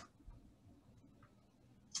have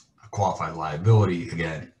a qualified liability,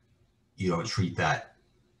 again, you don't treat that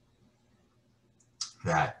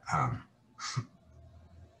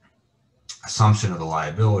assumption of the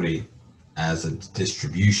liability as a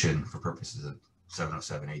distribution for purposes of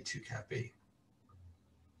 707A2 Cap B.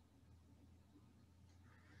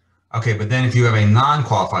 Okay, but then if you have a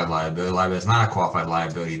non-qualified liability that's not a qualified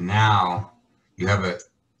liability, now you have a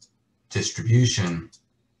distribution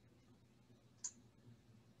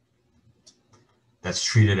that's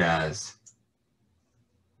treated as,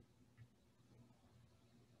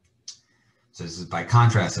 so this is by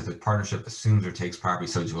contrast, if the partnership assumes or takes property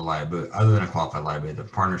subject to a liability other than a qualified liability, the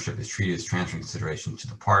partnership is treated as transferring consideration to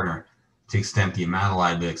the partner to the extent the amount of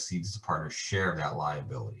liability exceeds the partner's share of that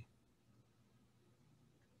liability.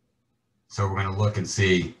 So we're going to look and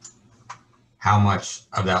see how much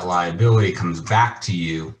of that liability comes back to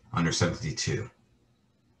you under 752. To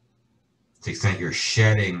the extent you're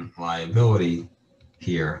shedding liability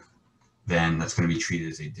here, then that's going to be treated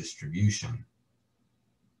as a distribution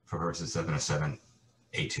for purposes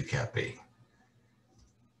 707A2 Cap B.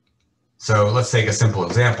 So let's take a simple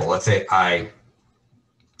example. Let's say I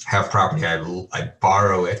have property, I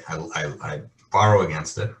borrow it, I borrow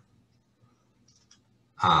against it.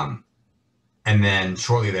 And then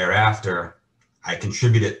shortly thereafter, I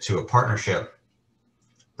contribute it to a partnership.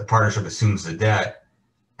 The partnership assumes the debt,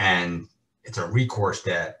 and it's a recourse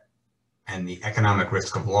debt, and the economic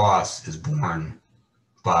risk of loss is borne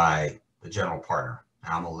by the general partner,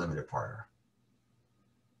 and I'm a limited partner.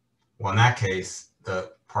 Well, in that case,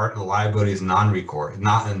 the liability is non-recourse,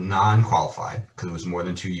 not non-qualified, because it was more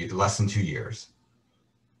than 2 years, less than 2 years.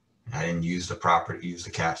 And I didn't use the property, use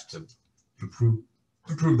the cash to improve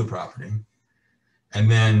the property. And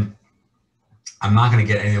then I'm not going to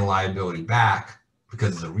get any liability back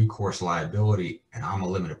because it's a recourse liability and I'm a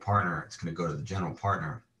limited partner. It's going to go to the general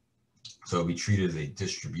partner. So it'll be treated as a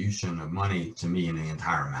distribution of money to me in the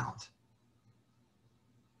entire amount.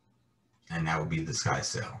 And that would be the disguised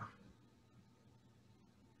sale.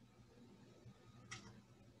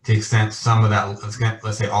 To the extent some of that,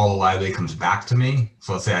 let's say all the liability comes back to me.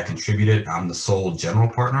 So let's say I contributed, I'm the sole general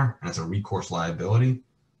partner and it's a recourse liability.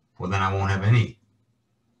 Well, then I won't have any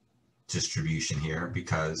distribution here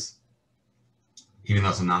because even though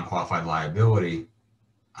it's a non-qualified liability,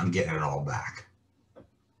 I'm getting it all back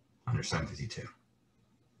under 752.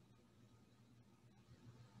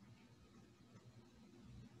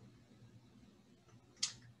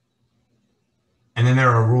 And then there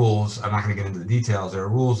are rules, I'm not going to get into the details, there are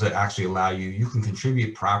rules that actually allow you can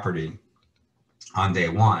contribute property on day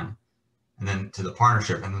one, and then to the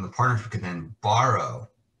partnership, and then the partnership can then borrow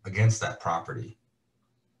against that property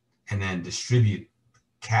and then distribute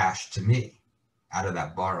cash to me out of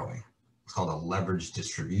that borrowing. It's called a leveraged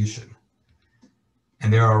distribution.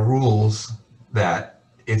 And there are rules that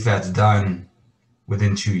if that's done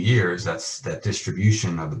within 2 years, that's that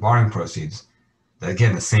distribution of the borrowing proceeds, that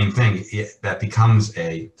again, the same thing, that becomes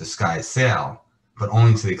a disguised sale, but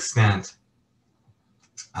only to the extent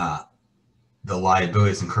the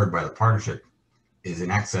liabilities incurred by the partnership is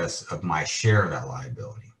in excess of my share of that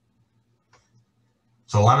liability.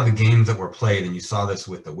 So a lot of the games that were played, and you saw this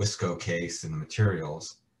with the Wisco case and the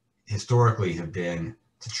materials, historically have been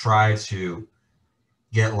to try to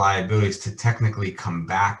get liabilities to technically come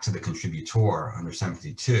back to the contributor under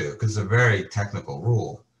 752, because it's a very technical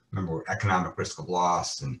rule. Remember, economic risk of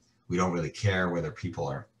loss, and we don't really care whether people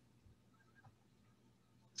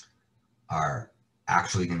are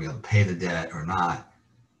actually going to be able to pay the debt or not.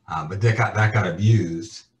 But that got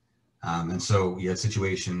abused. And so you had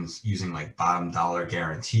situations using like bottom dollar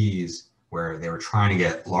guarantees where they were trying to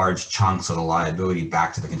get large chunks of the liability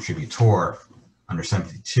back to the contributor under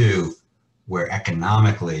 752, where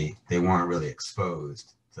economically they weren't really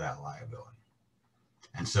exposed to that liability.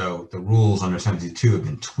 And so the rules under 752 have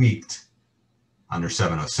been tweaked under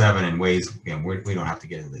 707 in ways, again, we don't have to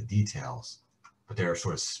get into the details, but there are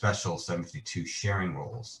sort of special 752 sharing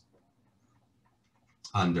rules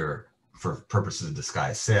for purposes of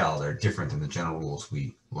disguised sale. They're different than the general rules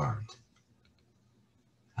we learned.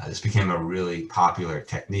 This became a really popular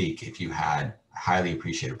technique if you had highly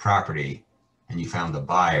appreciated property and you found a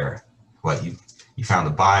buyer. You found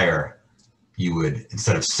a buyer, you would,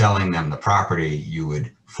 instead of selling them the property, you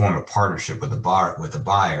would form a partnership with the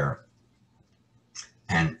buyer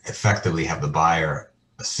and effectively have the buyer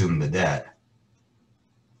assume the debt,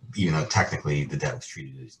 even though technically the debt was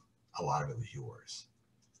treated as a lot of it was yours.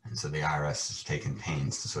 And so the IRS has taken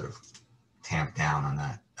pains to sort of tamp down on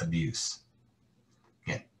that abuse.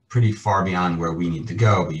 Again, pretty far beyond where we need to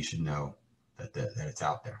go, but you should know that it's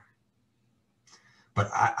out there. But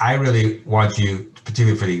I really want you,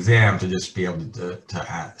 particularly for the exam, to just be able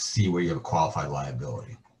to see where you have a qualified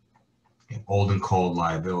liability. Okay, old and cold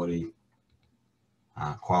liability,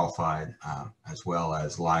 qualified, as well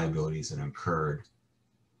as liabilities that incurred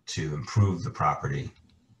to improve the property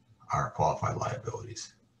are qualified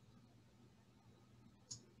liabilities.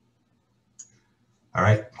 All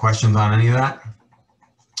right, questions on any of that?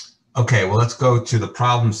 Okay, well, let's go to the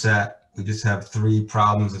problem set. We just have 3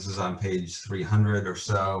 problems. This is on page 300 or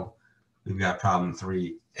so. We've got problem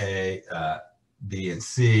 3A, B, and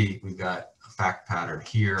C. We've got a fact pattern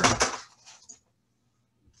here.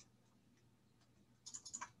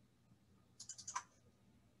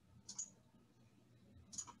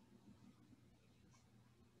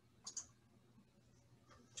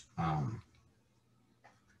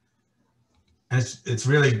 And it's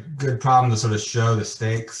really good problem to sort of show the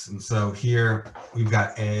stakes. And so here we've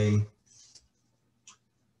got A,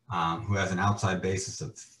 who has an outside basis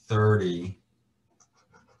of 30.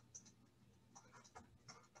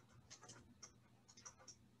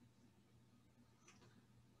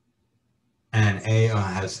 And A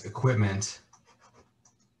has equipment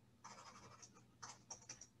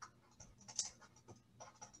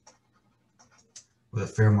with a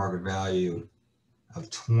fair market value of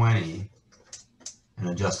 20. An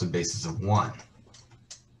adjusted basis of 1.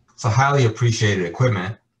 So highly appreciated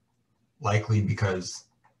equipment, likely because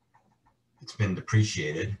it's been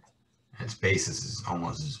depreciated and its basis is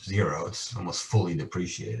almost 0. It's almost fully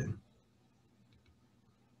depreciated.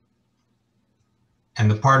 And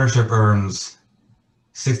the partnership earns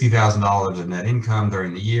 $60,000 of net income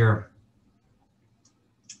during the year.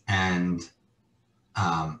 And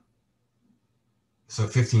so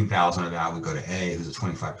 15,000 of that would go to A, who's a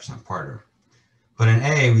 25% partner. But in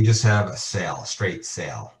A, we just have a sale, a straight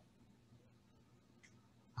sale.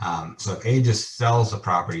 So if A just sells the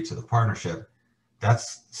property to the partnership,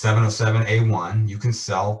 that's 707A1. You can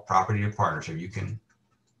sell property to partnership. You can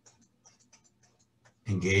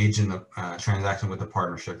engage in the transaction with the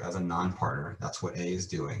partnership as a non-partner. That's what A is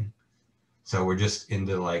doing. So we're just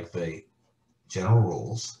into like the general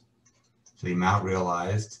rules. So the amount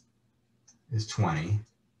realized is 20.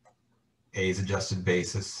 A's adjusted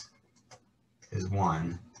basis is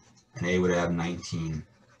 1, and A would have 19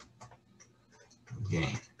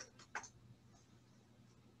 gain.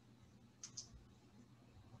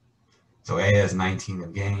 So A has 19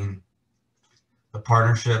 of gain. The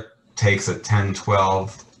partnership takes a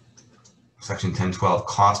 1012, section 1012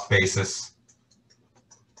 cost basis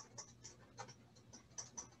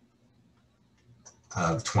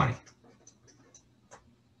of 20.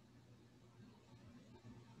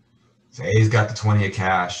 So A's got the 20 of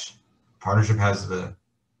cash, partnership has the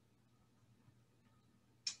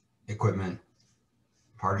equipment,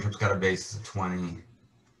 partnership's got a basis of 20,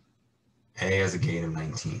 A has a gain of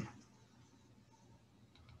 19.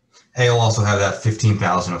 A will also have that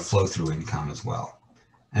 15,000 of flow through income as well.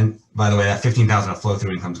 And by the way, that 15,000 of flow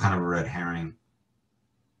through income is kind of a red herring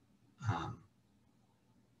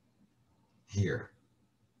here.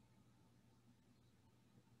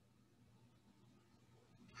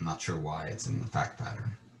 I'm not sure why it's in the fact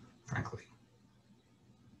pattern, frankly.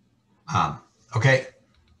 Okay,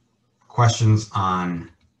 questions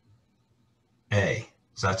on A.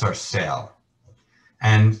 So that's our sale.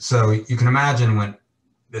 And so you can imagine when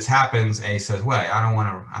this happens, A says, "Well, I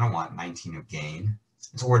don't want 19 of gain."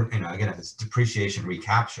 It's again, if it's depreciation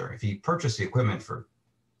recapture, if he purchased the equipment for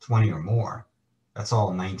 20 or more, that's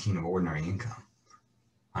all 19 of ordinary income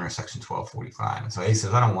under section 1245. And so A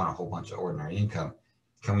says, "I don't want a whole bunch of ordinary income.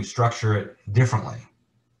 Can we structure it differently?"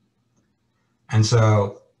 And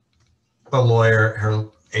so the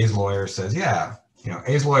lawyer, A's lawyer says, "Yeah,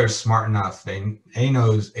 A's lawyer is smart enough.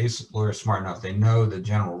 A's lawyer is smart enough. They know the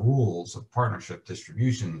general rules of partnership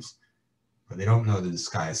distributions, but they don't know the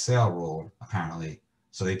disguised sale rule, apparently.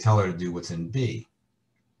 So they tell her to do what's in B."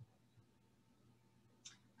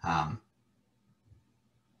 And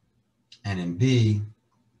in B,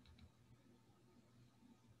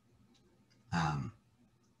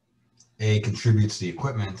 A contributes the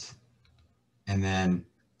equipment, and then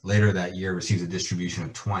later that year receives a distribution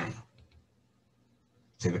of 20.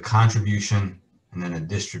 So you have a contribution and then a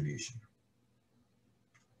distribution.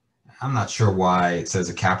 I'm not sure why it says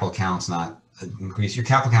the capital account's not increased. Your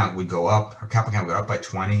capital account would go up. Her capital account would go up by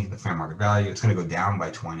 20, the fair market value. It's going to go down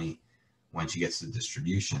by 20 when she gets the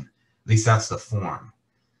distribution. At least that's the form.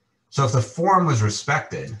 So if the form was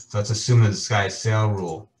respected, so let's assume the disguised sale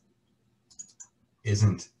rule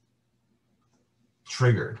isn't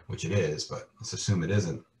triggered, which it is, but let's assume it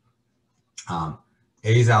isn't.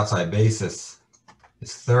 A's outside basis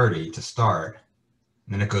is 30 to start,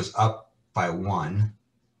 and then it goes up by 1.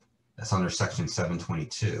 That's under section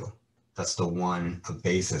 722. That's the one of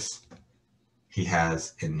basis he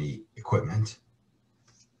has in the equipment.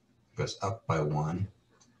 It goes up by 1,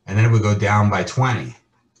 and then it would go down by 20.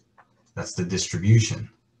 That's the distribution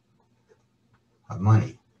of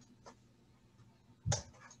money.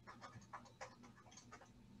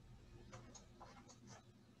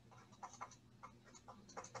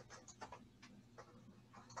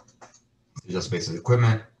 Just basic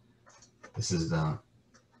equipment. This is the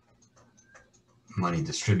money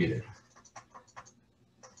distributed.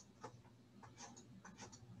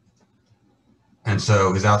 And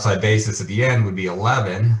so his outside basis at the end would be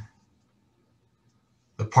 11.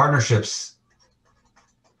 The partnership's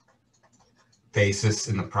basis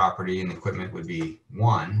in the property and equipment would be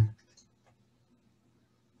 1.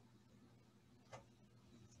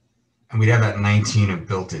 And we'd have that 19 of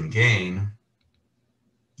built-in gain.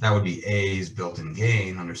 That would be A's built-in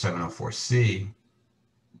gain under 704C.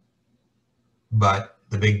 But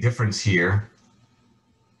the big difference here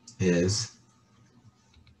is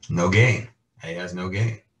no gain. A has no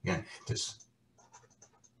gain. Again, just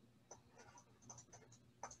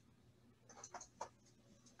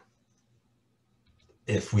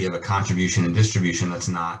if we have a contribution and distribution that's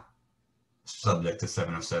not subject to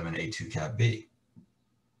 707A2 Cap B.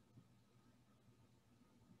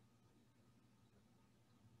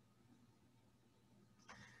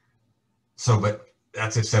 So, but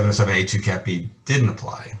that's if 707A2 Cap B didn't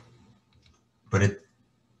apply. But it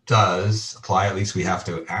does apply, at least we have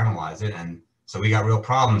to analyze it. And so we got real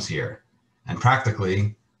problems here. And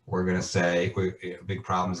practically, we're going to say a big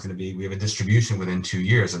problem is going to be we have a distribution within 2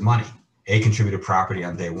 years of money. A contributed property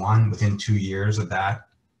on day 1. Within 2 years of that,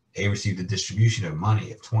 A received a distribution of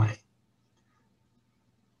money of 20.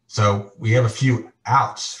 So we have a few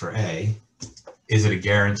outs for A. Is it a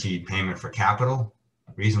guaranteed payment for capital?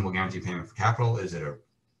 Reasonable guaranteed payment for capital? Is it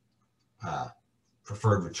a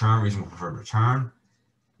preferred return, reasonable preferred return?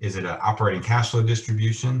 Is it an operating cash flow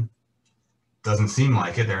distribution? Doesn't seem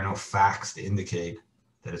like it. There are no facts to indicate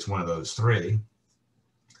that it's one of those 3.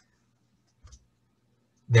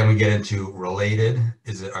 Then we get into related.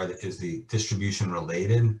 Is the distribution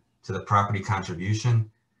related to the property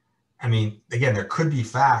contribution? I mean, again, there could be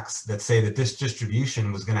facts that say that this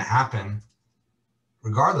distribution was going to happen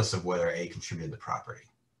regardless of whether A contributed the property,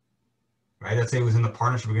 right? Let's say it was in the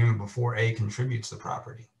partnership agreement before A contributes the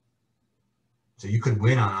property. So you could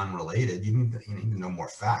win on unrelated. You need to know more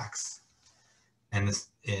facts. And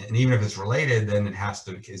even if it's related, then it has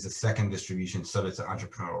to, is the second distribution subject to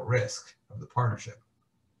entrepreneurial risk of the partnership?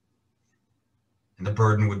 And the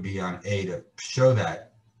burden would be on A to show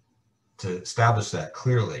that to establish that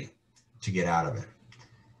clearly to get out of it.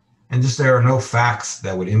 And just there are no facts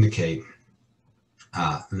that would indicate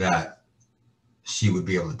that she would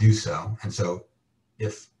be able to do so. And so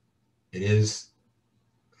if it is,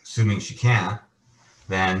 assuming she can't,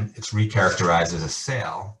 then it's recharacterized as a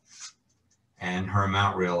sale, and her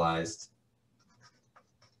amount realized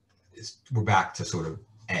is, we're back to sort of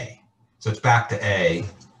A. So it's back to A.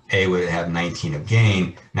 A would have 19 of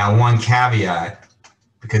gain. Now, one caveat,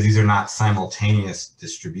 because these are not simultaneous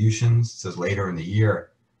distributions, it says later in the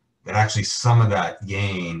year, that actually some of that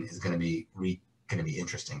gain is going to be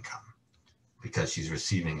interest income, because she's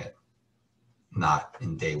receiving it not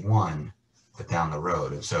in day one, but down the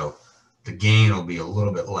road. And so the gain will be a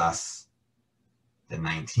little bit less than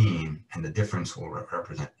 19, and the difference will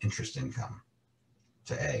represent interest income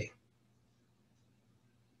to A.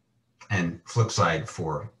 And flip side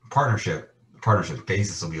for partnership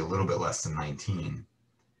basis will be a little bit less than 19,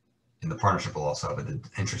 and the partnership will also have an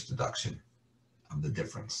interest deduction of the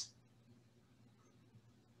difference.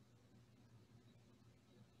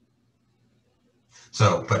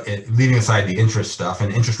 So, but leaving aside the interest stuff,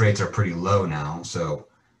 and interest rates are pretty low now, so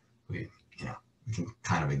we can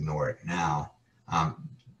kind of ignore it now.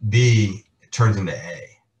 B, it turns into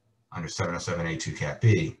A under 707A2 Cap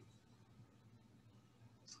B,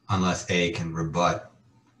 unless A can rebut,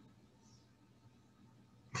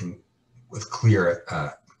 can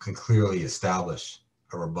clearly establish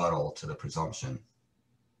a rebuttal to the presumption.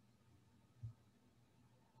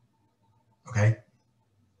 Okay,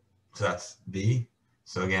 so that's B.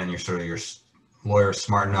 So again, your lawyer's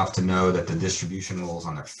smart enough to know that the distribution rules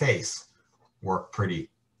on their face work pretty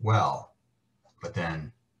well, but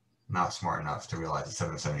then not smart enough to realize that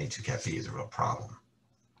 707A2 Cap B is a real problem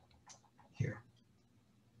here.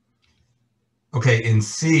 Okay, in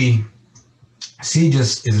C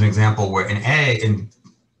just is an example where in A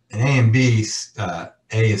and B, A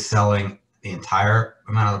is selling the entire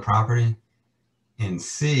amount of the property. In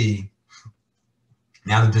C,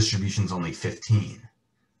 now the distribution is only 15.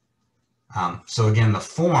 So again, the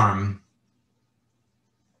form,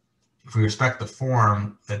 if we respect the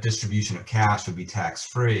form, that distribution of cash would be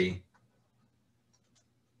tax-free,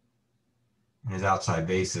 and his outside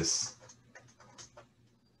basis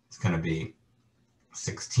is going to be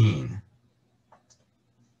 16.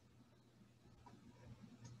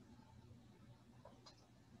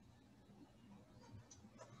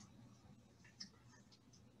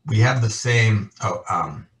 We have the same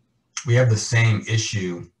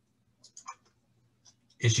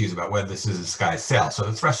issues about whether this is a disguised sale. So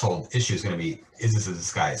the threshold issue is going to be, is this a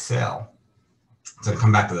disguised sale? So to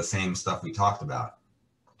come back to the same stuff we talked about,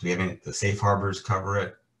 do we have the safe harbors cover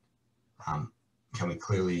it? Can we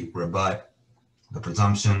clearly rebut the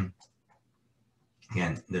presumption?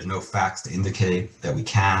 Again, there's no facts to indicate that we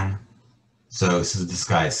can. So this is a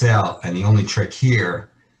disguised sale. And the only trick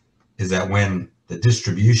here is that when the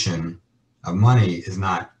distribution of money is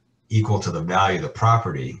not equal to the value of the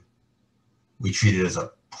property, we treat it as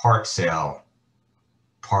a part sale,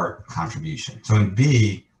 part contribution. So in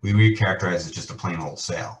B, we recharacterize it as just a plain old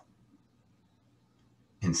sale.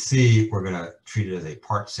 In C, we're going to treat it as a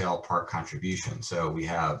part sale, part contribution. So we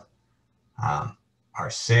have our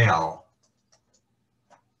sale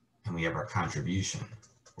and we have our contribution.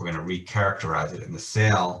 We're going to recharacterize it. In the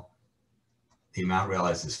sale, the amount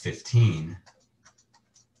realized is 15.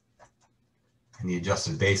 And the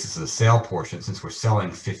adjusted basis of the sale portion, since we're selling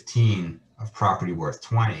 15 of property worth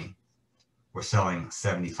 20, we're selling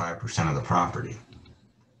 75% of the property.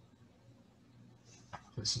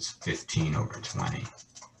 This is 15 over 20.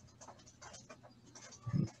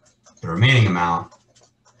 And the remaining amount,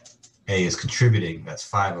 A is contributing, that's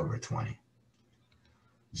 5 over 20.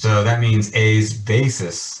 So that means A's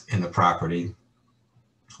basis in the property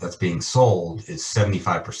that's being sold is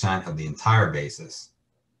 75% of the entire basis.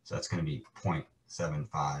 So that's going to be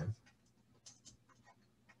 0.75.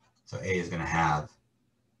 So A is going to have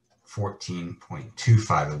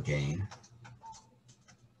 14.25 of gain.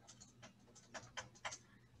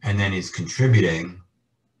 And then he's contributing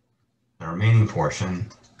the remaining portion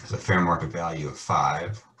is a fair market value of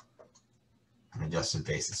 5, an adjusted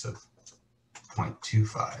basis of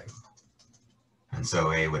 0.25. And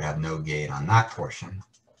so A would have no gain on that portion.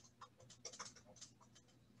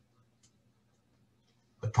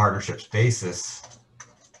 The partnership's basis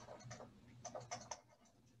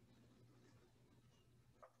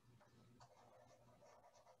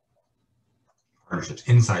partnership's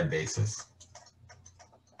inside basis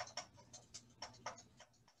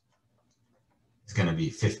is going to be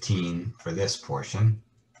 15 for this portion.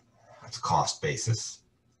 That's cost basis.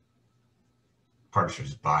 Partnership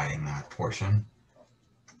is buying that portion.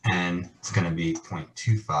 and it's going to be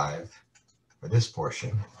 0.25 for this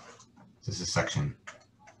portion. This is section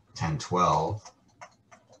 1012,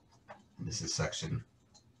 and this is section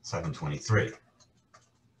 723.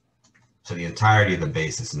 So the entirety of the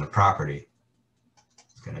basis in the property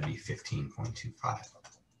is going to be 15.25.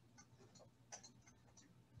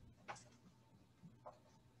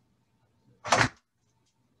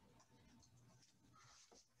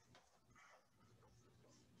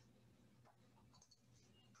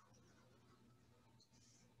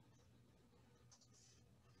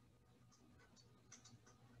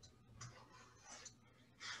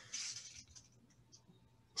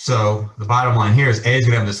 So the bottom line here is A is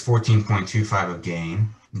going to have this 14.25 of gain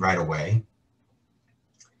right away.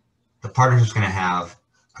 The partnership is going to have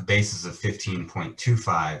a basis of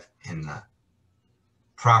 15.25 in the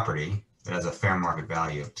property that has a fair market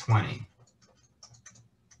value of 20.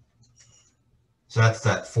 So that's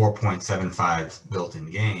that 4.75 built-in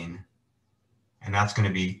gain. And that's going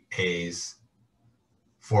to be A's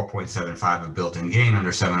 4.75 of built-in gain under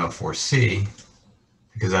 704C,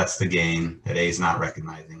 because that's the gain that A is not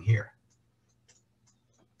recognizing here.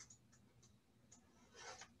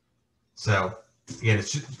 So again,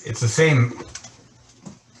 it's the same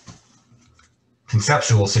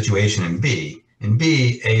conceptual situation in B. In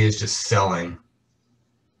B, A is just selling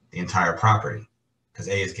the entire property because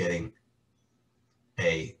A is getting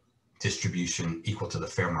a distribution equal to the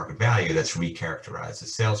fair market value that's recharacterized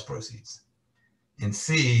as sales proceeds. In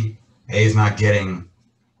C, A is not getting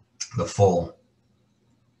the full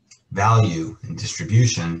value in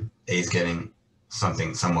distribution. A is getting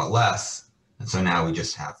something somewhat less. And so now we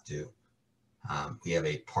just have to, we have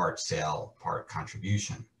a part sale, part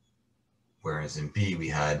contribution. Whereas in B, we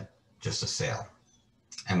had just a sale.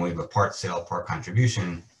 And when we have a part sale, part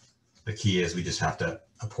contribution, the key is we just have to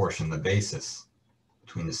apportion the basis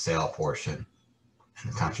between the sale portion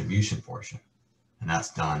and the contribution portion. And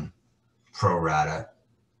that's done pro rata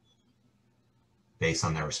based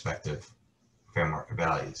on their respective fair market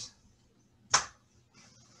values.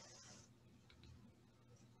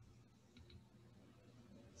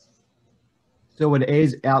 So would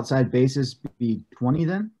A's outside basis be 20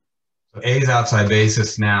 then? So A's outside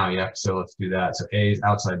basis now, yep, so let's do that. So A's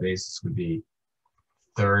outside basis would be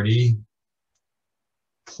 30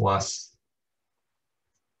 plus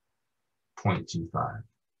 0.25.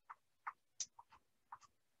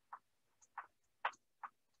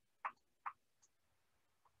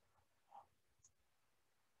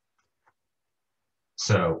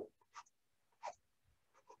 So,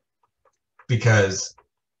 because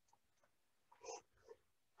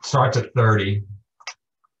starts at 30,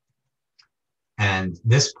 and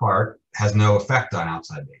this part has no effect on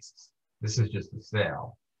outside basis. This is just a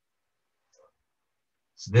sale.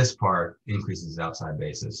 So this part increases outside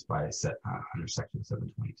basis by under section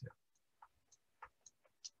 722.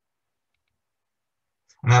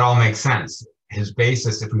 And that all makes sense. His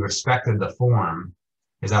basis, if we respected the form,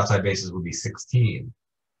 his outside basis would be 16,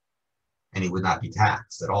 and he would not be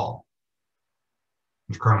taxed at all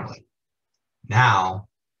currently. Now,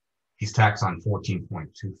 he's taxed on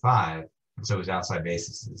 14.25, and so his outside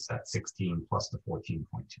basis is at 16 plus the 14.25,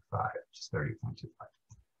 which is 30.25.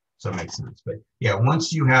 So it makes sense. But yeah,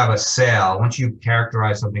 once you have a sale, once you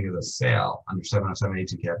characterize something as a sale under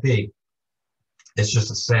 707A2 Cap B, it's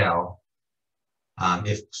just a sale.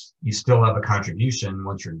 If you still have a contribution,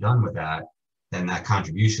 once you're done with that, then that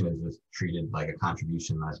contribution is just treated like a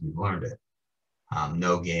contribution as we've learned it.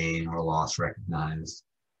 No gain or loss recognized.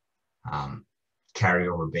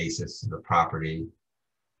 Carryover basis of the property.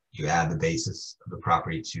 You add the basis of the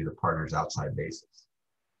property to the partner's outside basis.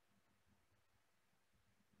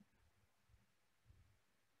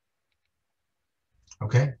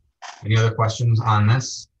 Okay, any other questions on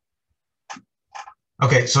this?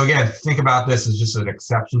 Okay, so again, think about this as just an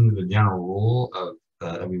exception to the general rule of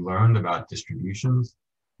that we learned about distributions.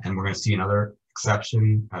 And we're going to see another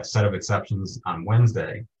exception, a set of exceptions on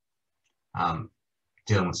Wednesday,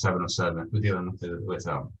 dealing with 707, we're dealing with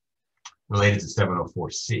related to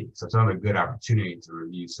 704C. So it's another good opportunity to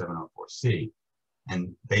review 704C.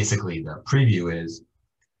 And basically the preview is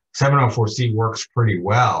 704C works pretty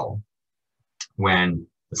well when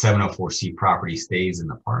the 704C property stays in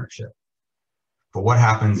the partnership. But what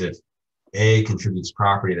happens if A contributes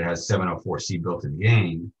property that has 704C built-in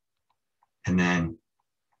gain, and then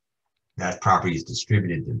that property is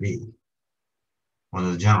distributed to B? One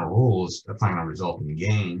of the general rules, that's not going to result in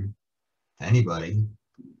gain to anybody.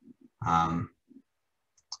 And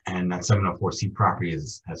that 704C property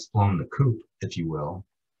has flown the coop, if you will.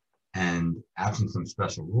 And absent some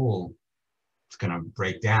special rule, it's going to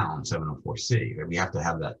break down 704C. We have to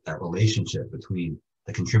have that relationship between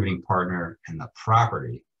the contributing partner and the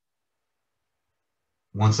property,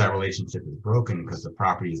 once that relationship is broken because the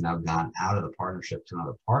property has now gone out of the partnership to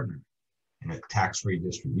another partner in a tax-free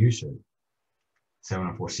distribution,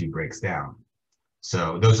 704C breaks down.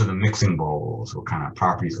 So those are the mixing bowl rules, what kind of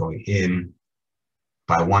properties going in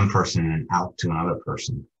by one person and out to another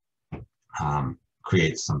person.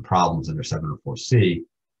 Creates some problems under 704C,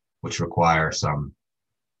 which require some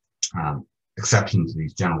exceptions to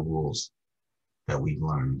these general rules that we've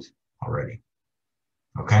learned already.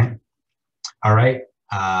 Okay. All right.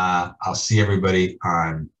 I'll see everybody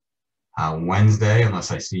on Wednesday,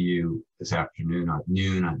 unless I see you this afternoon at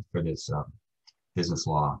noon for this business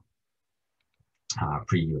law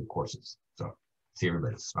preview of courses. So see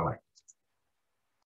everybody. Bye-bye.